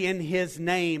pray in His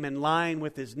name, in line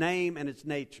with His name and His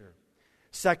nature.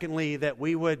 Secondly, that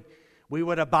we would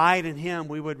abide in Him.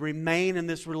 We would remain in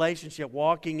this relationship,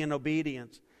 walking in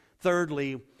obedience.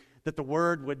 Thirdly, that the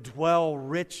Word would dwell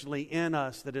richly in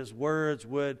us, that His words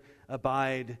would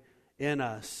abide in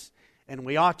us. And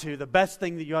we ought to, the best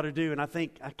thing that you ought to do, and I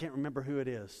can't remember who it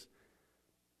is.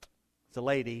 It's a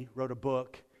lady, wrote a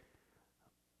book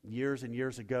years and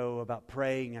years ago about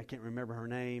praying. I can't remember her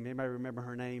name. Anybody remember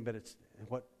her name?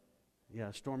 But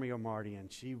Stormy O'Marty,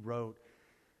 and she wrote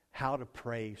How to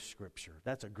Pray Scripture.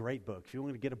 That's a great book. If you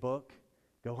want to get a book,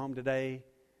 go home today,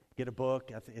 get a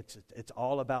book. It's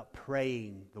all about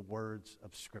praying the words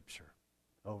of Scripture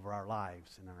over our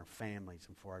lives and our families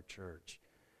and for our church.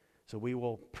 So we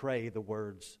will pray the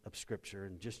words of Scripture.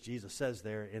 And just Jesus says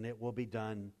there, and it will be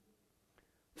done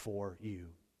for you.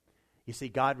 You see,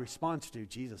 God responds to,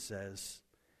 Jesus says,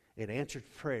 it answered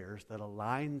prayers that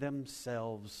align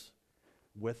themselves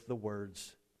with the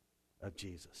words of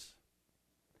Jesus.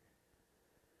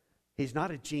 He's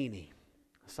not a genie.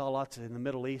 I saw lots in the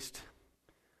Middle East.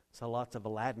 I saw lots of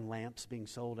Aladdin lamps being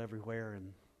sold everywhere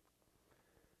in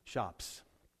shops.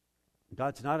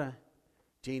 God's not a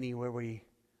genie where we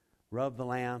rub the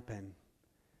lamp and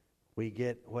we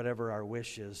get whatever our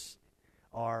wishes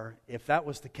are. If that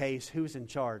was the case, who's in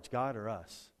charge, God or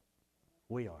us?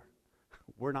 We are.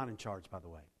 We're not in charge, by the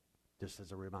way, just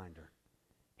as a reminder.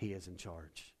 He is in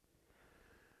charge.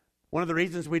 One of the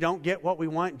reasons we don't get what we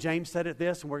want, James said it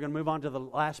this, and we're going to move on to the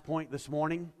last point this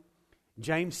morning.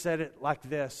 James said it like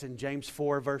this in James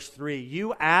 4, verse 3.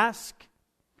 You ask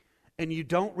and you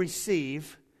don't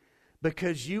receive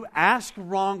because you ask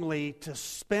wrongly to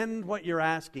spend what you're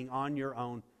asking on your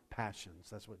own passions.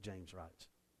 That's what James writes.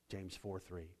 James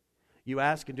 4:3. You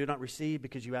ask and do not receive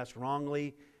because you ask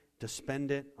wrongly to spend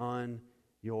it on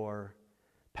your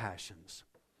passions.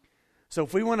 So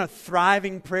if we want a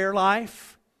thriving prayer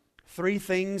life, 3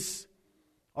 things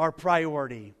are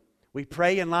priority. We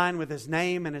pray in line with His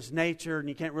name and His nature, and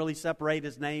you can't really separate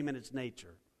His name and His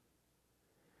nature.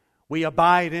 We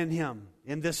abide in Him.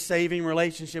 In this saving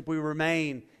relationship, we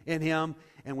remain in Him,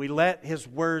 and we let His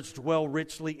words dwell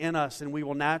richly in us, and we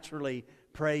will naturally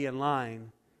pray in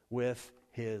line with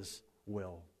His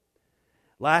will.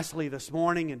 Lastly, this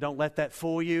morning, and don't let that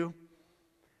fool you,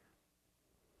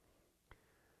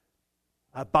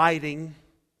 abiding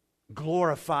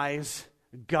glorifies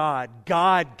God.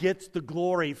 God gets the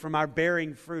glory from our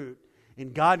bearing fruit,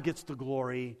 and God gets the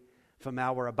glory from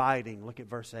our abiding. Look at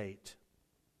verse 8.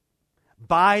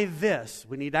 By this,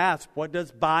 we need to ask, what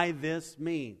does by this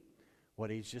mean? What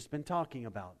he's just been talking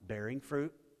about, bearing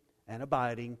fruit and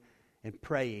abiding and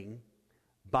praying.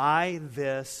 By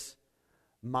this,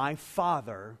 my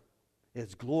Father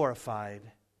is glorified,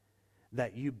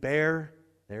 that you bear,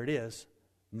 there it is,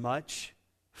 much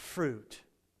fruit.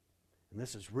 And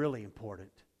this is really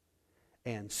important.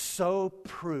 And so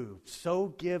prove,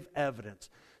 so give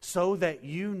evidence, so that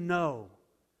you know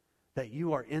that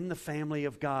you are in the family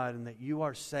of God and that you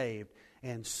are saved,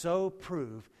 and so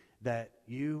prove that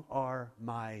you are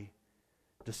my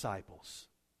disciples.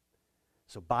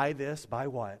 So by this, by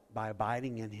what? By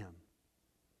abiding in Him.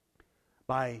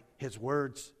 By His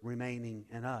words remaining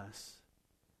in us.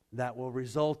 That will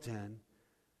result in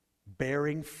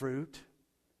bearing fruit,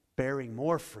 bearing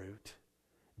more fruit,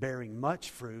 bearing much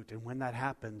fruit. And when that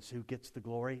happens, who gets the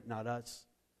glory? Not us,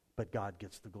 but God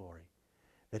gets the glory.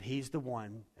 That He's the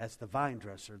one, as the vine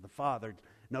dresser, the Father.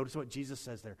 Notice what Jesus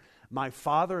says there. My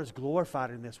Father is glorified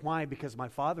in this. Why? Because my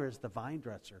Father is the vine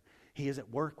dresser. He is at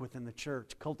work within the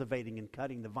church, cultivating and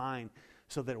cutting the vine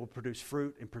so that it will produce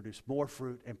fruit and produce more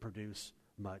fruit and produce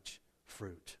much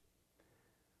fruit.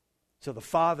 So the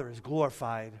Father is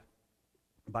glorified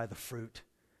by the fruit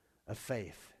of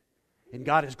faith. And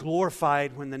God is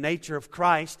glorified when the nature of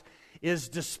Christ is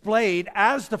displayed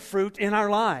as the fruit in our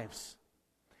lives.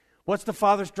 What's the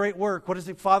Father's great work? What does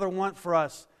the Father want for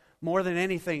us more than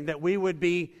anything? That we would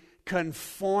be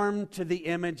conformed to the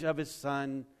image of His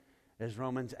Son, as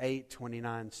Romans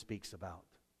 8:29 speaks about.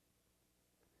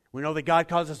 We know that God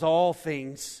causes all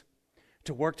things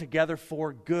to work together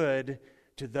for good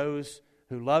to those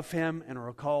who love Him and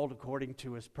are called according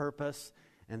to His purpose.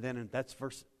 And then that's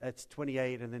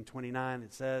 28, and then 29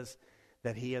 it says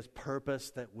that He has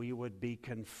purposed that we would be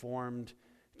conformed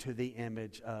to the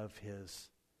image of His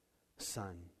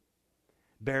Son.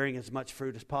 Bearing as much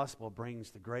fruit as possible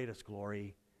brings the greatest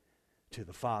glory to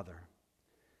the Father.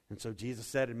 And so Jesus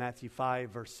said in Matthew 5,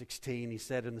 verse 16, He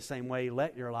said, in the same way,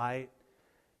 let your light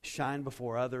shine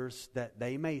before others, that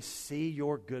they may see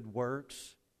your good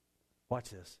works,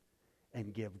 watch this,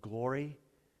 and give glory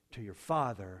to your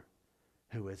Father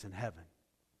who is in heaven.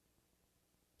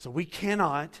 So we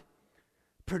cannot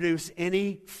produce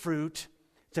any fruit.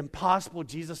 It's impossible.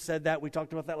 Jesus said that. We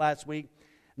talked about that last week.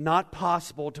 Not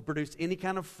possible to produce any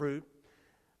kind of fruit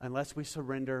unless we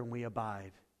surrender and we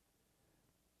abide.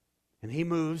 And He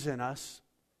moves in us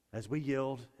as we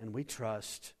yield and we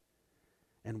trust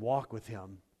and walk with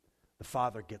Him. The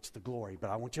Father gets the glory. But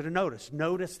I want you to notice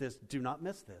this, do not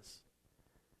miss this.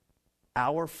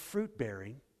 Our fruit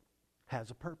bearing has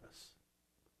a purpose,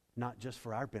 not just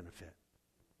for our benefit.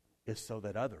 It's so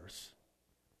that others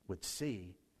would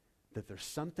see that there's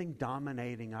something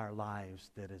dominating our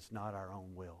lives that is not our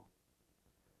own will.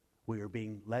 We are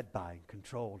being led by,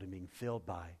 controlled, and being filled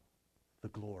by the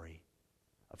glory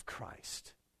of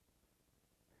Christ.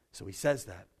 So He says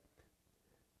that.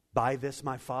 By this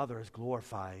my Father is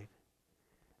glorified,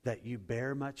 that you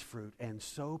bear much fruit, and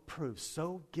so prove,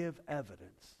 so give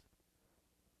evidence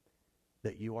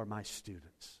that you are my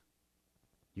students.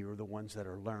 You are the ones that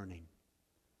are learning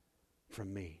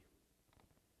from me.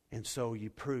 And so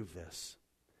you prove this.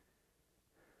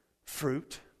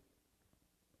 Fruit,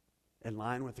 in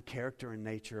line with the character and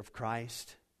nature of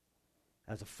Christ,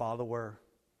 as a follower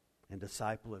and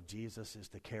disciple of Jesus, is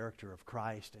the character of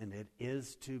Christ, and it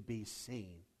is to be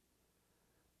seen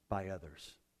by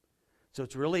others. So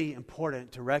it's really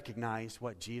important to recognize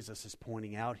what Jesus is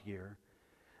pointing out here,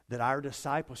 that our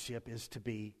discipleship is to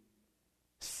be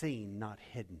seen, not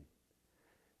hidden.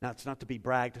 Now, it's not to be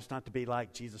bragged. It's not to be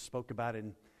like Jesus spoke about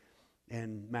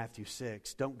in Matthew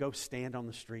 6. Don't go stand on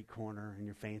the street corner in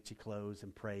your fancy clothes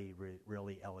and pray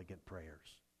really elegant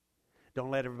prayers. Don't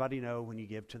let everybody know when you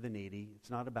give to the needy. It's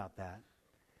not about that.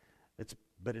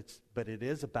 But it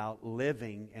is about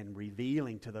living and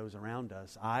revealing to those around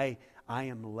us. I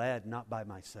am led not by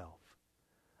myself.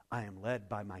 I am led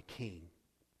by my King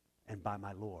and by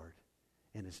my Lord,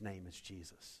 and His name is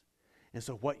Jesus. And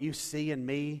so what you see in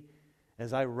me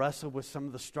as I wrestle with some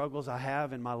of the struggles I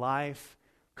have in my life,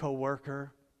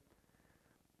 co-worker,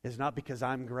 is not because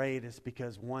I'm great. It's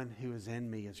because one who is in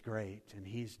me is great, and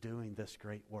He's doing this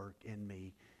great work in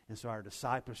me. And so our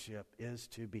discipleship is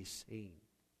to be seen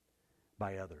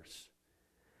by others.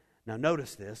 Now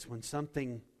notice this, when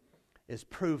something is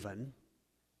proven,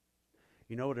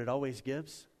 you know what it always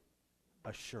gives?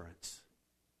 Assurance,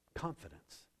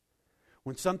 confidence.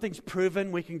 When something's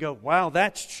proven, we can go, wow,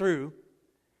 that's true.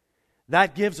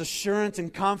 That gives assurance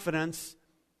and confidence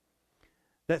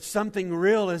that something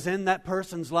real is in that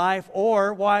person's life,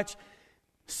 or, watch,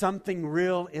 something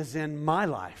real is in my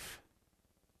life.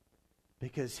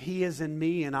 Because He is in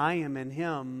me and I am in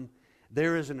Him,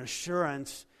 there is an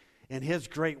assurance in His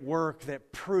great work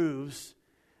that proves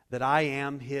that I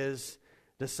am His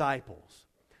disciples.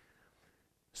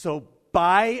 So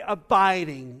by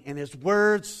abiding in His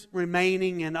words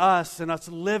remaining in us and us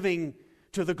living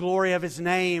to the glory of His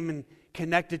name and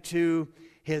connected to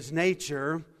His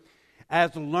nature,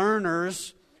 as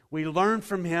learners, we learn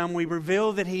from Him. We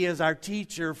reveal that He is our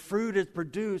teacher. Fruit is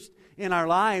produced in our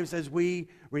lives as we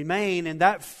remain. And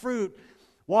that fruit,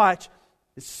 watch,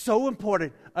 is so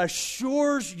important,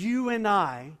 assures you and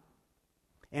I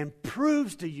and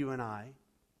proves to you and I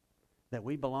that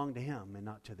we belong to Him and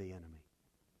not to the enemy.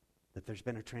 That there's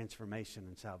been a transformation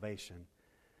and salvation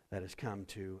that has come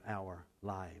to our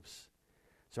lives.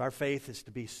 So our faith is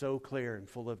to be so clear and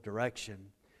full of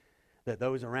direction that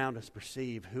those around us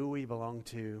perceive who we belong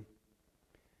to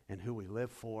and who we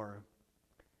live for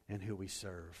and who we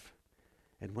serve.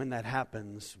 And when that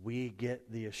happens, we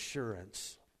get the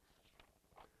assurance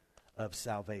of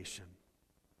salvation.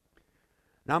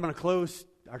 Now I'm going to close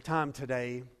our time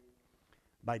today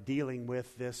by dealing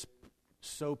with this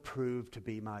so proved to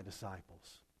be my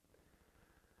disciples.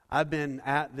 I've been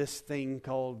at this thing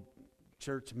called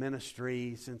church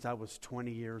ministry since I was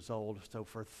 20 years old, so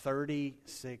for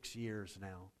 36 years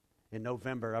now. In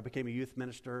November, I became a youth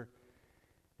minister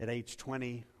at age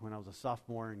 20 when I was a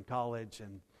sophomore in college,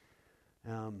 and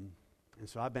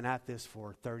so I've been at this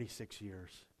for 36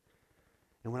 years.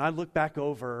 And when I look back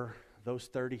over those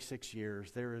 36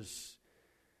 years, there is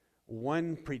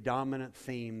one predominant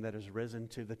theme that has risen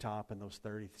to the top in those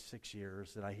 36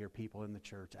 years that I hear people in the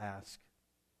church ask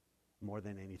more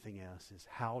than anything else is,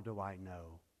 how do I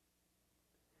know?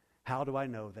 How do I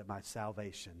know that my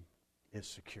salvation is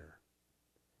secure?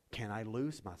 Can I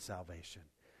lose my salvation?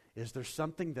 Is there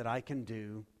something that I can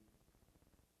do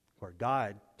where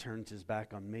God turns his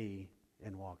back on me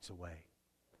and walks away?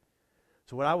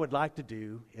 So what I would like to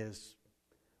do is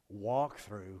walk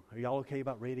through. Are y'all okay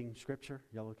about reading Scripture?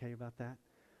 Y'all okay about that?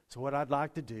 So what I'd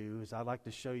like to do is I'd like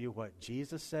to show you what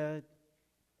Jesus said,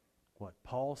 what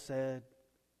Paul said,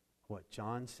 what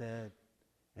John said,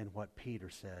 and what Peter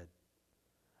said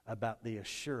about the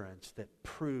assurance that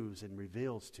proves and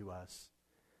reveals to us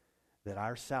that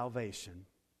our salvation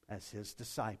as his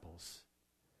disciples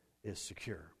is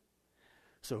secure.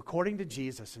 So according to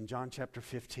Jesus in John chapter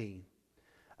 15,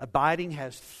 abiding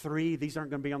has three, these aren't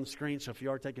going to be on the screen, so if you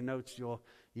are taking notes, you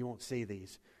won't see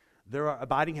these.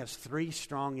 Abiding has three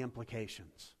strong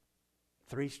implications,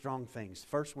 three strong things.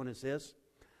 First one is this: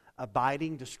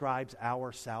 abiding describes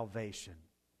our salvation.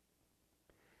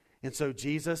 And so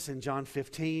Jesus in John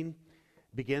 15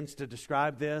 begins to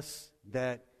describe this,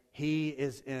 that he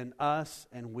is in us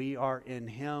and we are in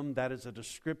him. That is a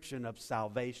description of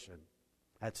salvation.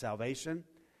 At salvation,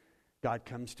 God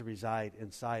comes to reside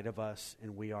inside of us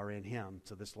and we are in him.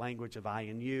 So this language of I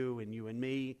and you and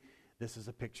me, this is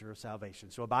a picture of salvation.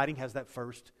 So abiding has that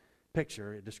first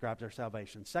picture. It describes our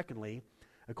salvation. Secondly,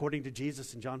 according to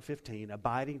Jesus in John 15,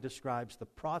 abiding describes the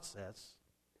process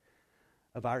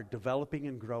of our developing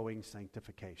and growing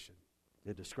sanctification.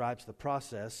 It describes the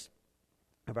process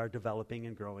of our developing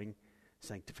and growing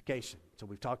sanctification. So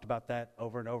we've talked about that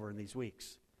over and over in these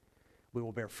weeks. We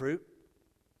will bear fruit,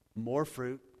 more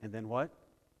fruit, and then what?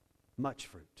 Much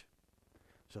fruit.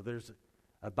 So there's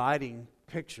abiding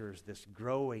pictures this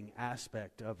growing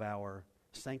aspect of our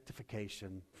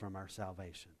sanctification from our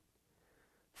salvation.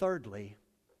 Thirdly,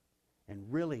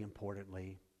 and really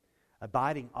importantly,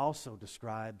 abiding also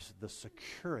describes the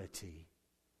security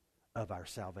of our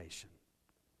salvation.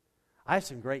 I have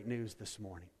some great news this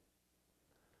morning.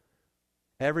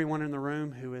 Everyone in the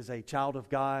room who is a child of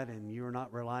God and you are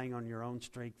not relying on your own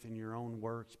strength and your own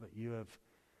works, but you have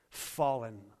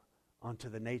fallen onto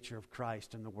the nature of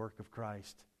Christ and the work of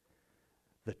Christ.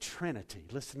 The Trinity,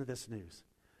 listen to this news.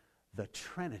 The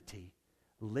Trinity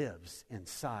lives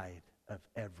inside of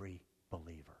every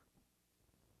believer.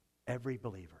 Every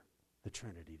believer, the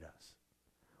Trinity does.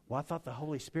 Well, I thought the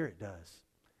Holy Spirit does.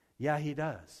 Yeah, he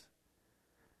does.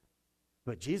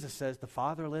 But Jesus says the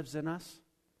Father lives in us,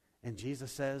 and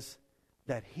Jesus says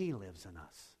that he lives in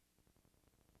us.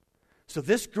 So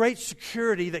this great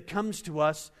security that comes to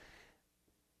us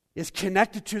is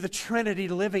connected to the Trinity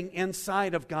living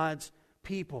inside of God's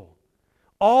people.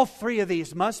 All three of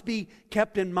these must be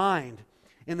kept in mind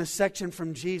in the section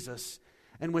from Jesus.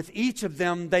 And with each of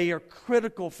them, they are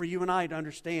critical for you and I to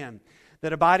understand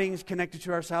that abiding is connected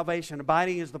to our salvation.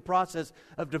 Abiding is the process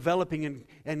of developing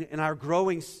and our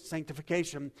growing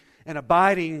sanctification. And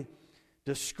abiding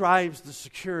describes the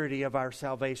security of our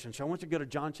salvation. So I want you to go to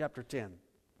John chapter 10.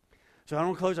 So I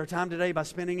want to close our time today by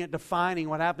spending it defining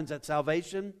what happens at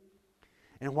salvation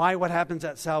and why what happens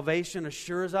at salvation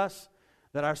assures us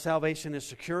that our salvation is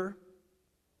secure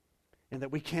and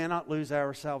that we cannot lose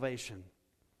our salvation.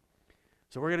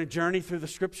 So we're going to journey through the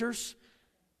Scriptures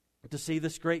to see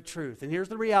this great truth. And here's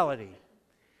the reality.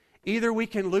 Either we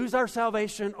can lose our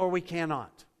salvation or we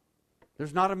cannot.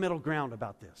 There's not a middle ground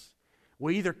about this.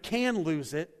 We either can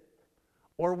lose it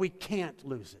or we can't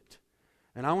lose it.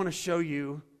 And I want to show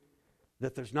you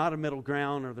that there's not a middle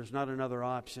ground or there's not another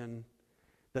option,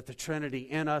 that the Trinity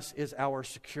in us is our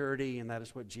security, and that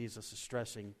is what Jesus is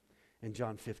stressing in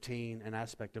John 15, an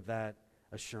aspect of that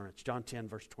assurance. John 10,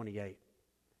 verse 28.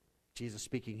 Jesus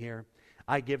speaking here,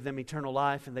 I give them eternal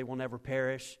life, and they will never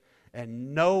perish,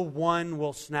 and no one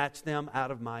will snatch them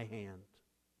out of my hand.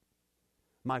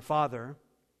 My Father,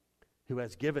 who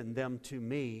has given them to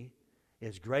me,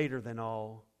 is greater than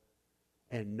all,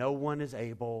 and no one is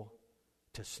able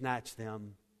to snatch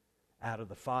them out of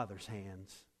the Father's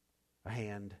hand.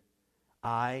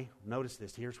 Notice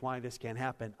this, here's why this can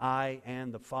happen. I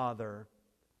and the Father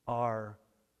are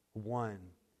one.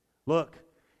 Look,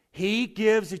 He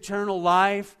gives eternal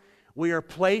life. We are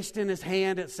placed in His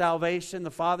hand at salvation,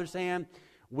 the Father's hand.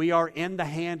 We are in the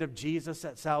hand of Jesus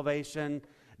at salvation.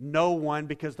 No one,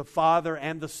 because the Father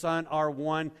and the Son are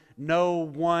one, no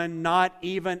one, not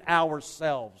even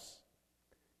ourselves,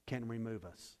 can remove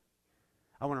us.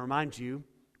 I want to remind you,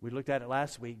 we looked at it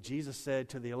last week, Jesus said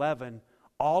to the 11,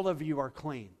 all of you are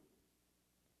clean.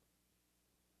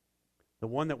 The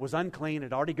one that was unclean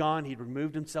had already gone. He'd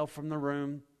removed himself from the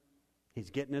room.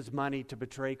 He's getting his money to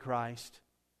betray Christ.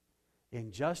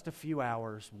 In just a few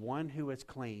hours, one who is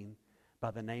clean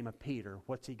by the name of Peter,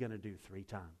 what's he going to do 3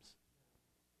 times?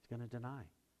 He's going to deny.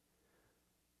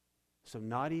 So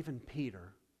not even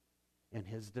Peter, in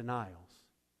his denials,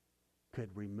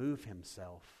 could remove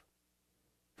himself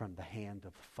from the hand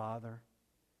of the Father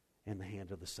and the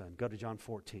hand of the Son. Go to John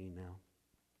 14 now.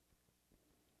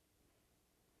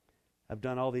 I've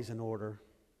done all these in order,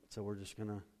 so we're just going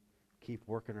to keep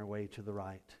working our way to the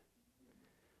right.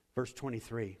 Verse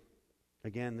 23.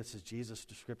 Again, this is Jesus'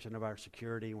 description of our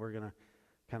security. We're going to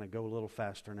kind of go a little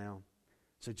faster now.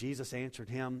 So Jesus answered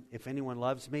him, if anyone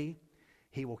loves me,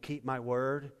 he will keep my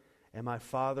word, and my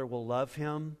Father will love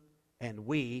him, and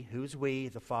we, who's we?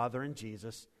 The Father and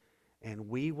Jesus, and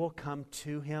we will come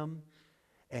to him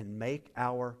and make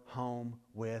our home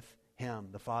with him.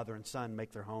 The Father and Son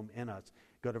make their home in us.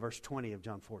 Go to verse 20 of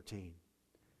John 14.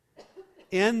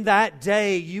 In that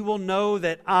day you will know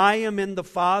that I am in the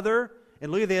Father,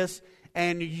 and look at this,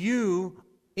 and you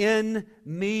in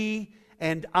me,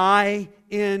 and I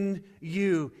in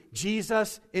you.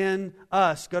 Jesus in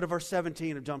us. Go to verse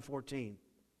 17 of John 14.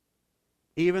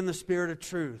 Even the Spirit of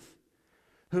truth,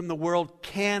 whom the world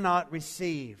cannot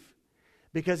receive,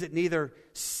 because it neither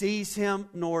sees him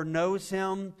nor knows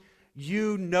him.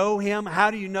 You know him.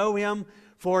 How do you know him?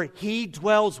 For he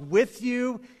dwells with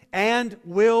you and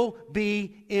will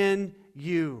be in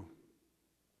you.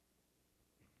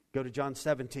 Go to John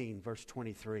 17, verse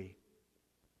 23.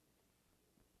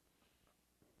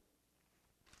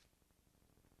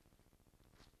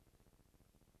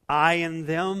 I and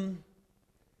them,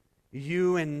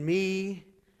 you and me,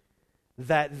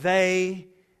 that they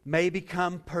may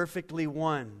become perfectly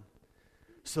one,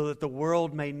 so that the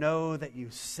world may know that you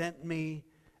sent me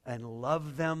and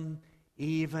love them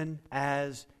even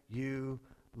as you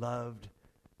loved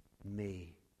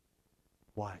me.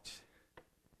 Watch.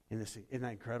 Isn't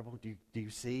that incredible? Do you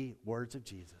see words of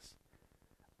Jesus?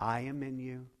 I am in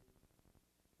you.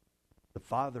 The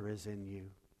Father is in you.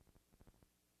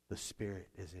 The Spirit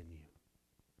is in you.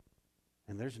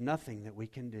 And there's nothing that we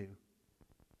can do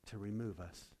to remove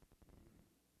us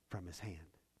from His hand.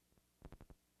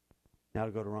 Now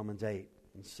to go to Romans 8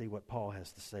 and see what Paul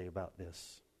has to say about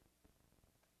this.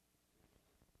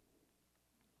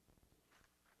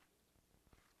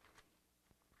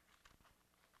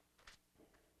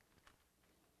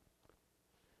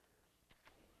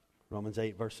 Romans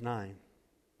 8, verse 9.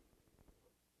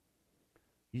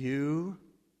 You,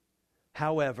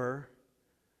 however,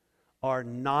 are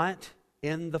not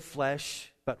in the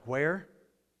flesh, but where?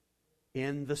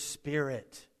 In the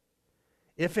Spirit.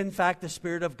 If in fact the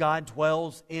Spirit of God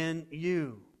dwells in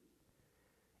you.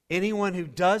 Anyone who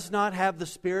does not have the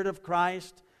Spirit of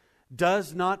Christ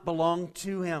does not belong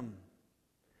to Him.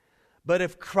 But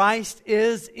if Christ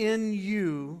is in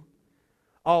you,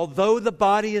 although the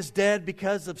body is dead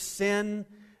because of sin,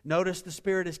 notice the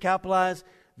Spirit is capitalized,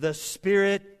 the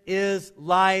Spirit is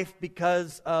life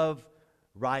because of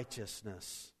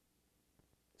righteousness.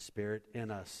 Spirit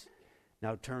in us.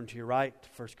 Now turn to your right to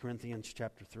 1 Corinthians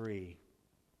chapter 3.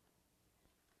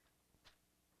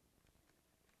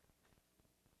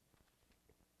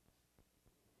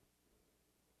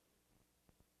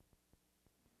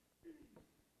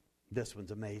 This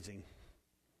one's amazing.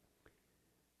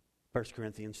 1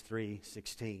 Corinthians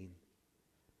 3:16.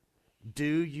 Do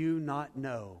you not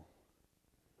know?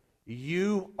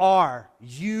 You are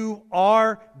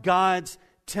God's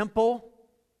temple,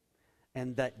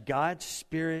 and that God's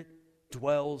Spirit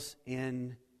dwells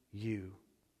in you.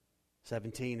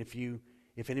 17.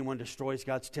 If anyone destroys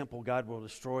God's temple, God will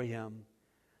destroy him.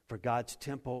 For God's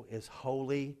temple is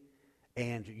holy,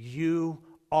 and you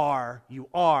are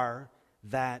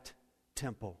that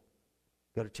temple.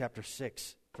 Go to chapter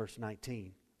 6, verse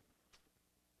 19.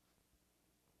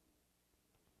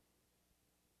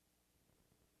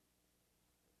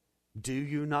 Do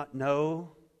you not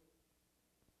know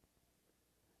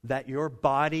that your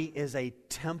body is a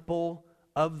temple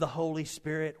of the Holy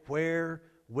Spirit, where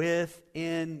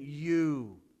within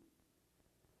you,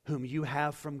 whom you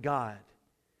have from God,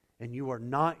 and you are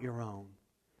not your own,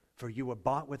 for you were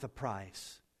bought with a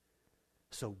price.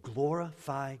 So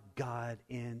glorify God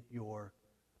in your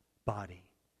body.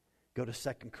 Go to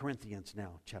 2 Corinthians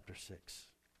now, chapter 6.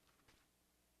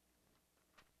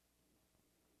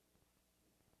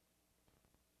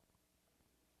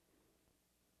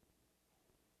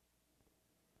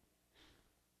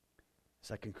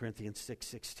 Second Corinthians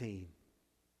 6:16.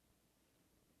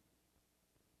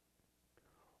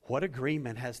 What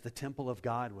agreement has the temple of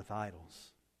God with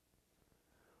idols?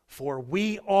 For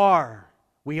we are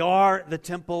the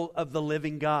temple of the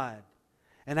living God.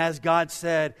 And as God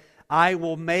said, I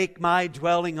will make my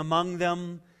dwelling among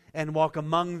them and walk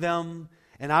among them,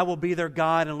 and I will be their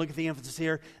God. And look at the emphasis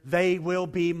here. They will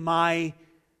be my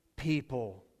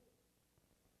people.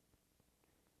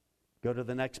 Go to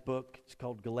the next book. It's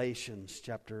called Galatians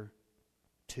chapter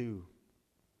 2.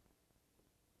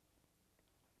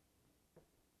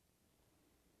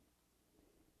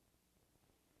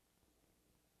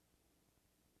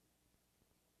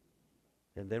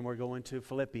 And then we're going to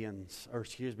Ephesians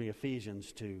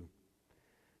 2.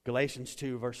 Galatians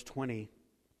 2, verse 20.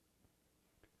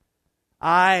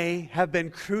 I have been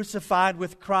crucified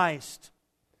with Christ.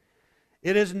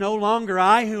 It is no longer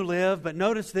I who live, but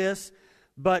notice this,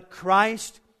 but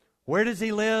Christ, where does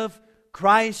He live?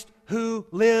 Christ who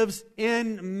lives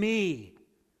in me.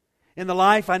 In the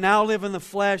life I now live in the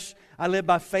flesh, I live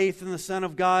by faith in the Son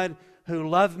of God who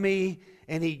loved me,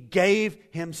 and He gave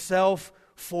Himself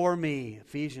for me.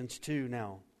 Ephesians 2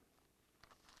 now.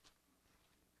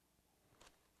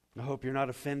 I hope you're not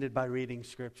offended by reading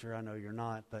Scripture. I know you're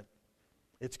not, but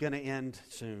it's going to end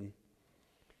soon.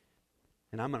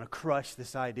 And I'm going to crush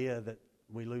this idea that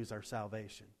we lose our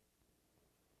salvation.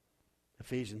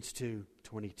 Ephesians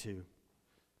 2:22.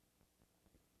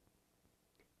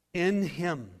 In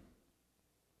Him,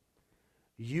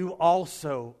 you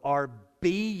also are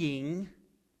being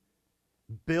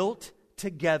built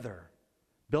together.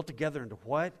 Built together into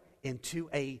what? Into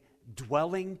a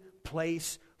dwelling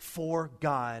place for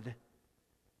God.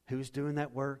 Who's doing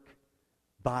that work?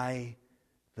 By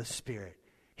the Spirit.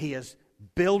 He is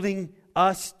building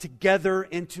us together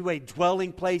into a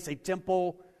dwelling place, a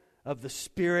temple of the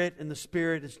Spirit, and the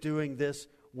Spirit is doing this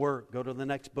work. Go to the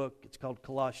next book. It's called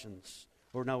Colossians.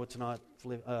 Or no, it's not.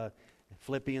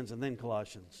 Philippians and then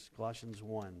Colossians. Colossians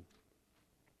 1.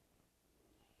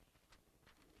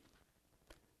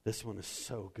 This one is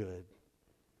so good.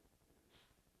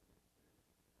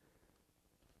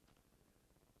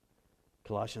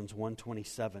 Colossians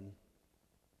 1:27.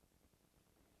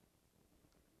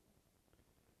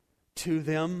 To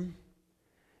them,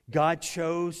 God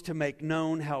chose to make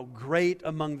known how great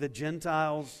among the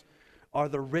Gentiles are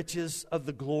the riches of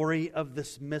the glory of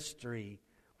this mystery.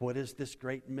 What is this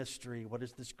great mystery? What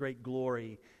is this great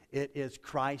glory? It is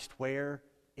Christ where?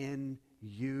 In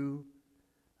you,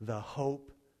 the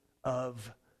hope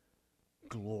of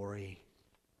glory.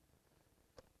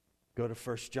 Go to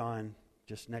 1 John,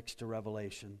 just next to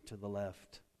Revelation, to the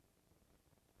left.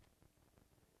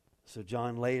 So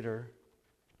John later,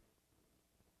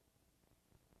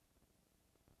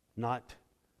 not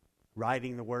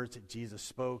writing the words that Jesus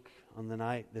spoke on the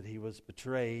night that He was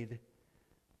betrayed,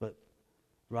 but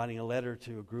writing a letter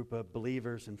to a group of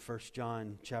believers in 1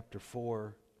 John chapter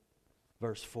 4,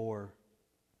 verse 4.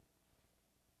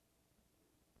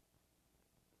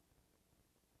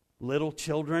 Little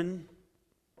children,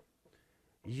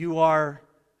 you are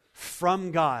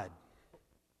from God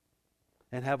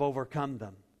and have overcome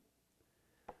them.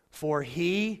 For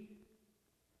He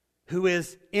who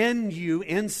is in you,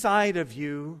 inside of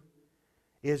you,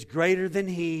 is greater than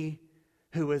he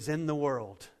who is in the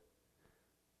world.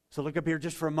 So look up here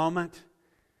just for a moment.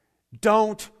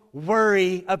 Don't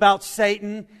worry about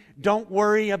Satan. Don't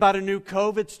worry about a new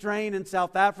COVID strain in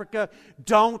South Africa.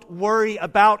 Don't worry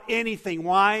about anything.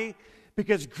 Why?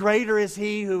 Because greater is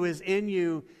He who is in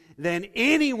you than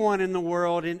anyone in the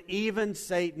world, and even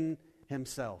Satan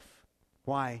himself.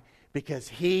 Why? Because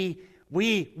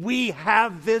we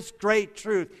have this great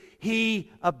truth.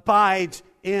 He abides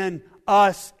in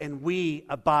us, and we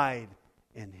abide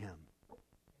in Him.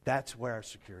 That's where our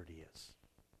security is.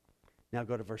 Now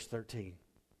go to verse 13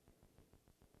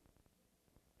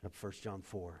 of 1 John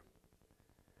 4.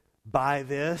 By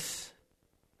this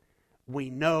we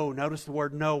know, notice the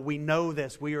word know, we know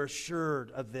this, we are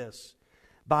assured of this.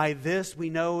 By this we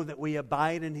know that we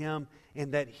abide in Him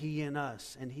and that He in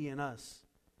us, and He in us.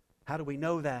 How do we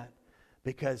know that?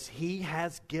 Because He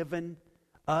has given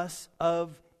us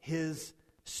of His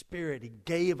Spirit. He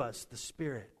gave us the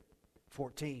Spirit.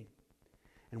 14.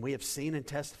 And we have seen and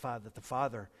testified that the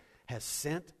Father has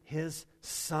sent His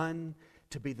Son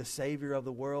to be the Savior of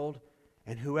the world.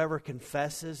 And whoever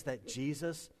confesses that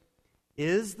Jesus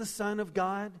is the Son of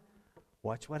God,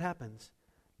 watch what happens.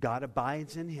 God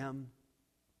abides in him,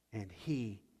 and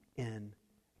He in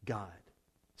God.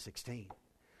 16.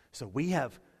 So we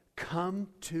have come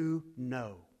to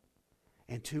know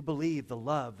and to believe the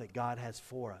love that God has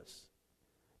for us.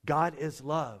 God is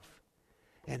love.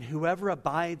 And whoever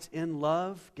abides in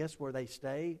love, guess where they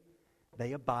stay?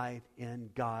 They abide in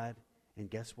God. And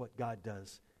guess what God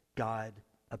does? God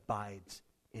abides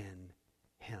in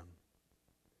him.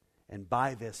 And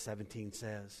by this, 17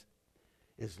 says,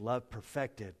 is love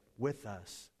perfected with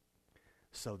us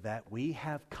so that we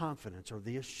have confidence or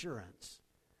the assurance.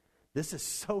 This is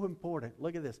so important.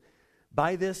 Look at this.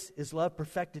 By this is love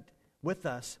perfected with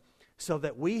us so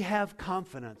that we have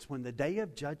confidence when the day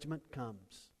of judgment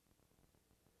comes.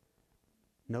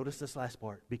 Notice this last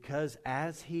part. Because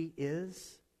as he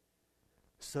is,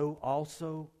 so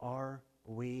also are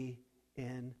we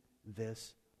in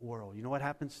this world. You know what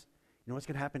happens? You know what's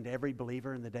going to happen to every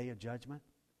believer in the day of judgment?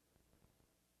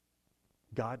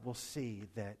 God will see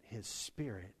that his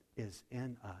Spirit is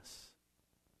in us,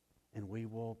 and we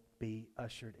will be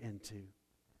ushered into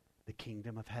the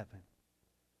kingdom of heaven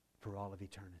for all of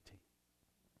eternity.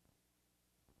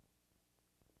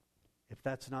 If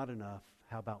that's not enough,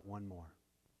 how about one more?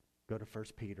 Go to 1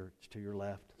 Peter. It's to your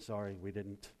left. Sorry, we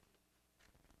didn't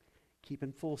keep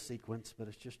in full sequence, but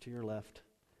it's just to your left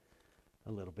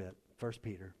a little bit. 1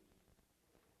 Peter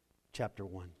chapter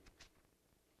 1.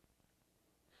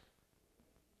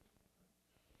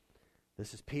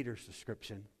 This is Peter's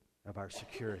description of our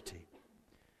security.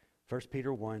 1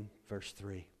 Peter 1, verse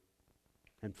 3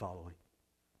 and following.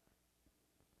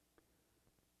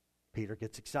 Peter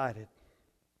gets excited,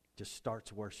 just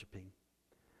starts worshiping.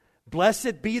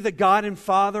 Blessed be the God and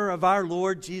Father of our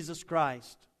Lord Jesus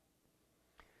Christ.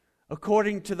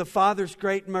 According to the Father's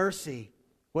great mercy,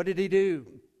 what did he do?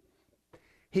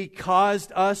 He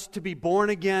caused us to be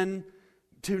born again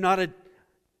to not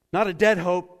a dead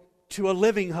hope, to a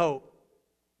living hope.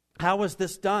 How was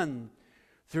this done?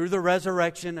 Through the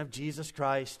resurrection of Jesus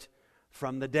Christ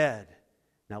from the dead.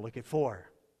 Now look at 4.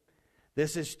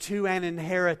 This is to an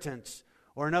inheritance,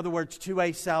 or in other words, to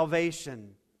a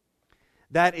salvation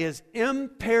that is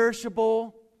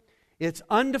imperishable, it's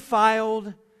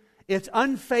undefiled, it's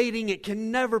unfading, it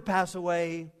can never pass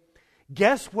away.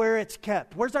 Guess where it's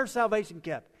kept? Where's our salvation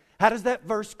kept? How does that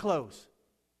verse close?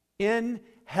 In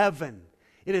heaven.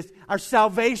 It is our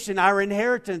salvation, our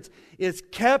inheritance is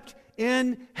kept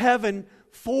in heaven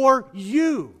for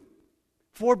you,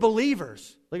 for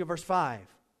believers. Look at verse 5.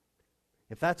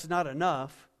 If that's not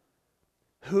enough,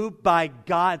 who by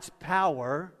God's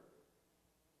power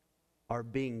are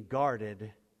being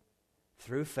guarded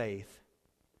through faith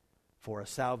for a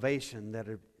salvation that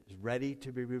is ready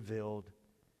to be revealed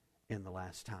in the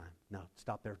last time. Now,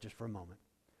 stop there just for a moment.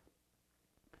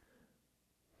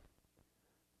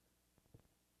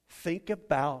 Think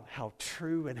about how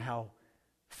true and how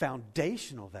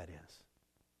foundational that is.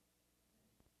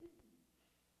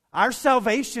 Our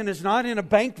salvation is not in a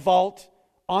bank vault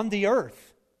on the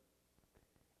earth.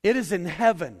 It is in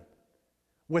heaven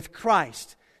with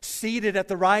Christ seated at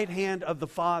the right hand of the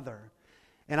Father.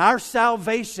 And our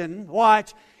salvation,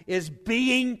 watch, is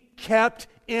being kept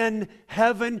in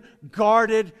heaven,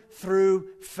 guarded through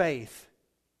faith.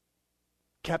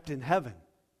 Kept in heaven.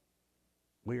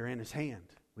 We are in his hand.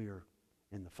 We are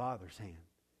in the Father's hand.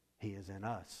 He is in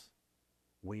us.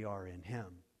 We are in him.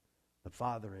 The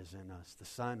Father is in us. The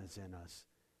Son is in us.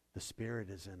 The Spirit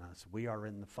is in us. We are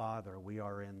in the Father. We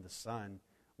are in the Son.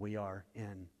 We are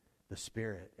in the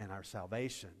Spirit. And our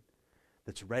salvation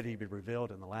that's ready to be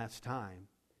revealed in the last time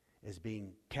is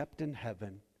being kept in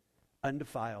heaven,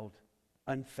 undefiled,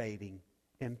 unfading,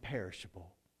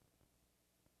 imperishable,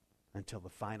 until the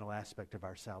final aspect of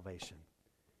our salvation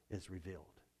is revealed.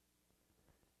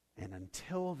 And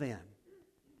until then,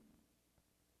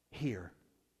 here,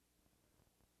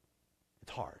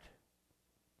 it's hard.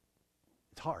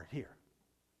 It's hard here.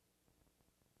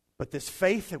 But this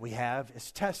faith that we have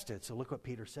is tested. So look what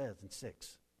Peter says in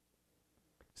 6.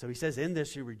 So he says, in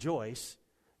this you rejoice,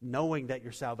 knowing that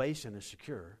your salvation is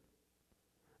secure,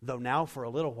 though now for a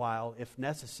little while, if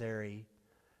necessary,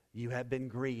 you have been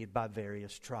grieved by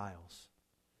various trials.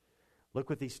 Look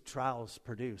what these trials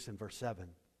produce in verse 7.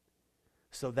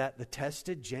 So that the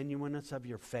tested genuineness of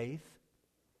your faith,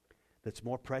 that's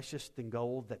more precious than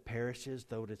gold that perishes,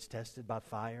 though it is tested by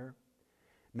fire,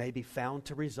 may be found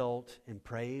to result in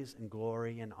praise and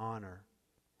glory and honor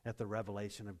at the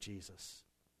revelation of Jesus.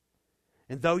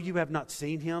 And though you have not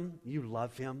seen him, you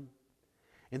love him.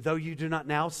 And though you do not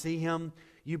now see him,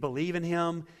 you believe in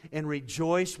him and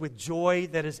rejoice with joy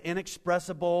that is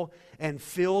inexpressible and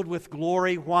filled with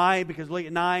glory. Why? Because look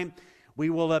at 9. We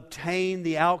will obtain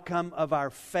the outcome of our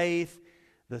faith,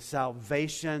 the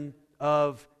salvation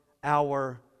of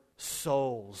our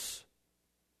souls.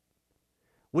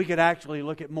 We could actually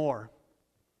look at more.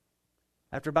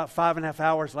 After about 5.5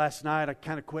 hours last night, I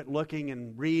kind of quit looking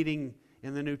and reading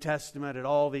in the New Testament at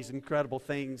all these incredible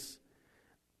things.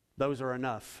 Those are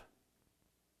enough.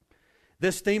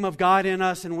 This theme of God in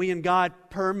us and we in God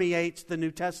permeates the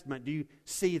New Testament. Do you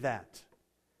see that?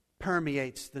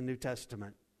 Permeates the New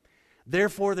Testament.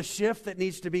 Therefore, the shift that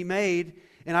needs to be made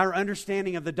in our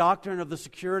understanding of the doctrine of the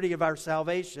security of our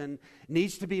salvation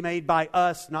needs to be made by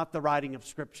us, not the writing of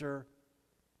Scripture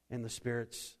and the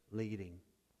Spirit's leading.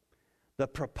 The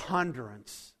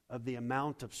preponderance of the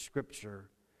amount of Scripture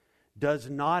does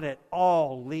not at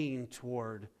all lean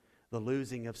toward the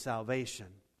losing of salvation.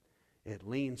 It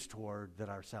leans toward that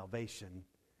our salvation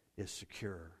is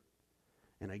secure.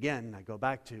 And again, I go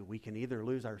back to, we can either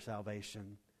lose our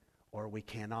salvation or we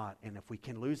cannot. And if we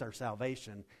can lose our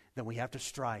salvation, then we have to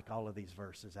strike all of these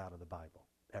verses out of the Bible.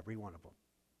 Every one of them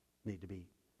need to be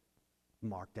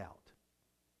marked out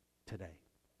today.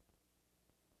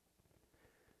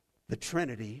 The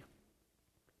Trinity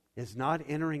is not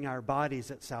entering our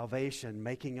bodies at salvation,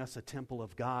 making us a temple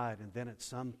of God, and then at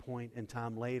some point in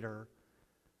time later,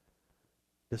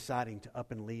 deciding to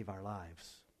up and leave our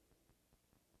lives.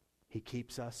 He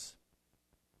keeps us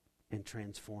and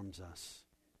transforms us.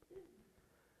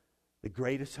 The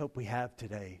greatest hope we have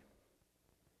today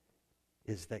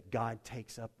is that God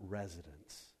takes up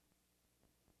residence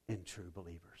in true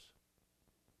believers.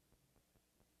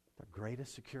 The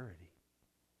greatest security.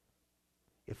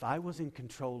 If I was in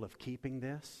control of keeping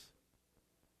this,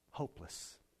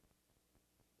 hopeless.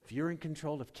 If you're in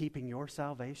control of keeping your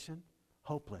salvation,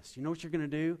 hopeless. You know what you're going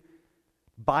to do?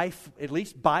 At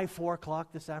least by 4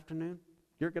 o'clock this afternoon,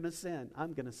 you're going to sin.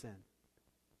 I'm going to sin.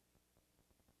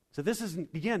 So this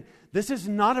is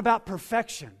not about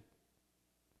perfection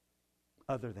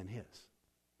other than His.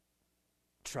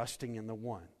 Trusting in the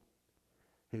one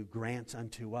who grants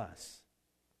unto us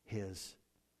His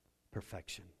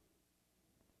perfection.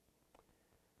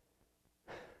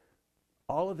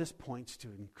 All of this points to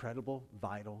incredible,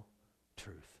 vital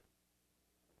truth.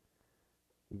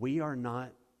 We are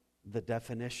not the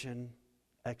definition,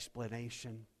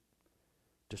 explanation,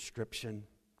 description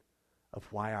of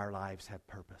why our lives have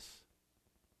purpose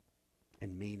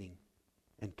and meaning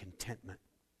and contentment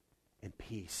and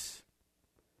peace.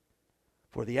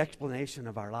 For the explanation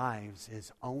of our lives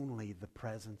is only the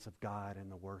presence of God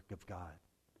and the work of God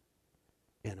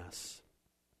in us.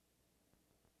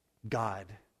 God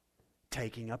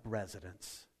taking up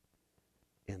residence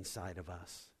inside of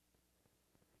us.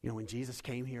 You know, when Jesus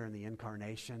came here in the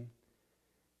incarnation,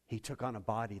 He took on a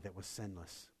body that was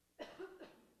sinless.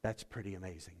 That's pretty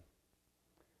amazing.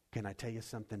 Can I tell you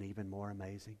something even more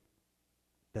amazing?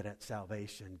 That at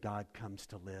salvation, God comes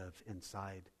to live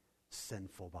inside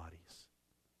sinful bodies.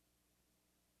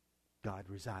 God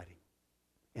residing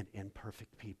in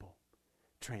imperfect people,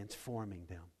 transforming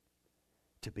them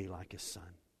to be like His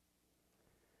Son.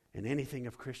 And anything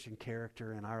of Christian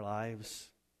character in our lives,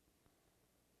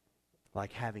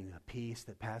 like having a peace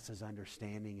that passes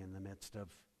understanding in the midst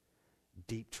of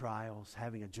deep trials,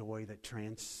 having a joy that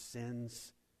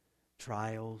transcends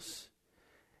trials,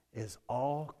 is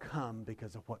all come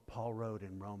because of what Paul wrote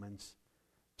in Romans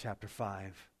chapter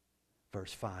 5,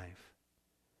 verse 5.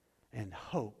 And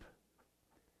hope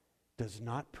does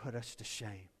not put us to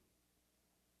shame.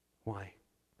 Why?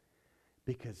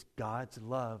 Because God's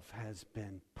love has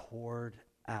been poured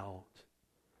out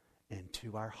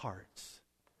into our hearts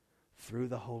through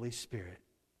the Holy Spirit.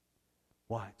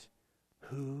 What?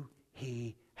 Who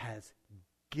He has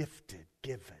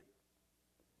given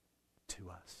to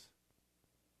us.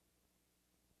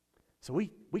 So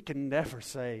we can never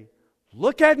say,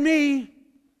 look at me.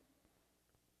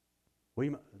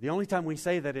 The only time we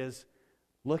say that is,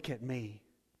 look at me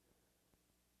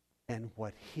and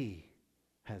what He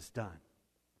has done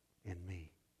in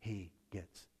me. He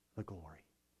gets the glory.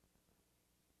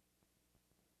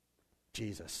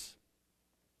 Jesus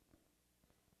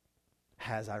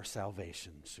has our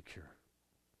salvation secure.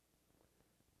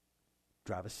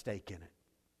 Drive a stake in it.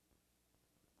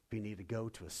 If you need to go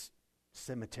to a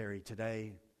cemetery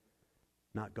today,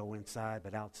 not go inside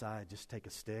but outside, just take a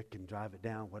stick and drive it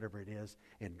down, whatever it is,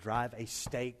 and drive a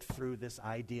stake through this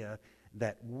idea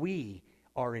that we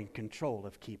are in control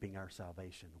of keeping our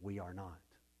salvation. We are not.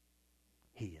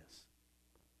 He is.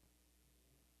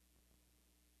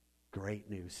 Great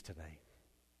news today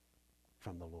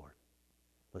from the Lord.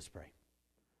 Let's pray.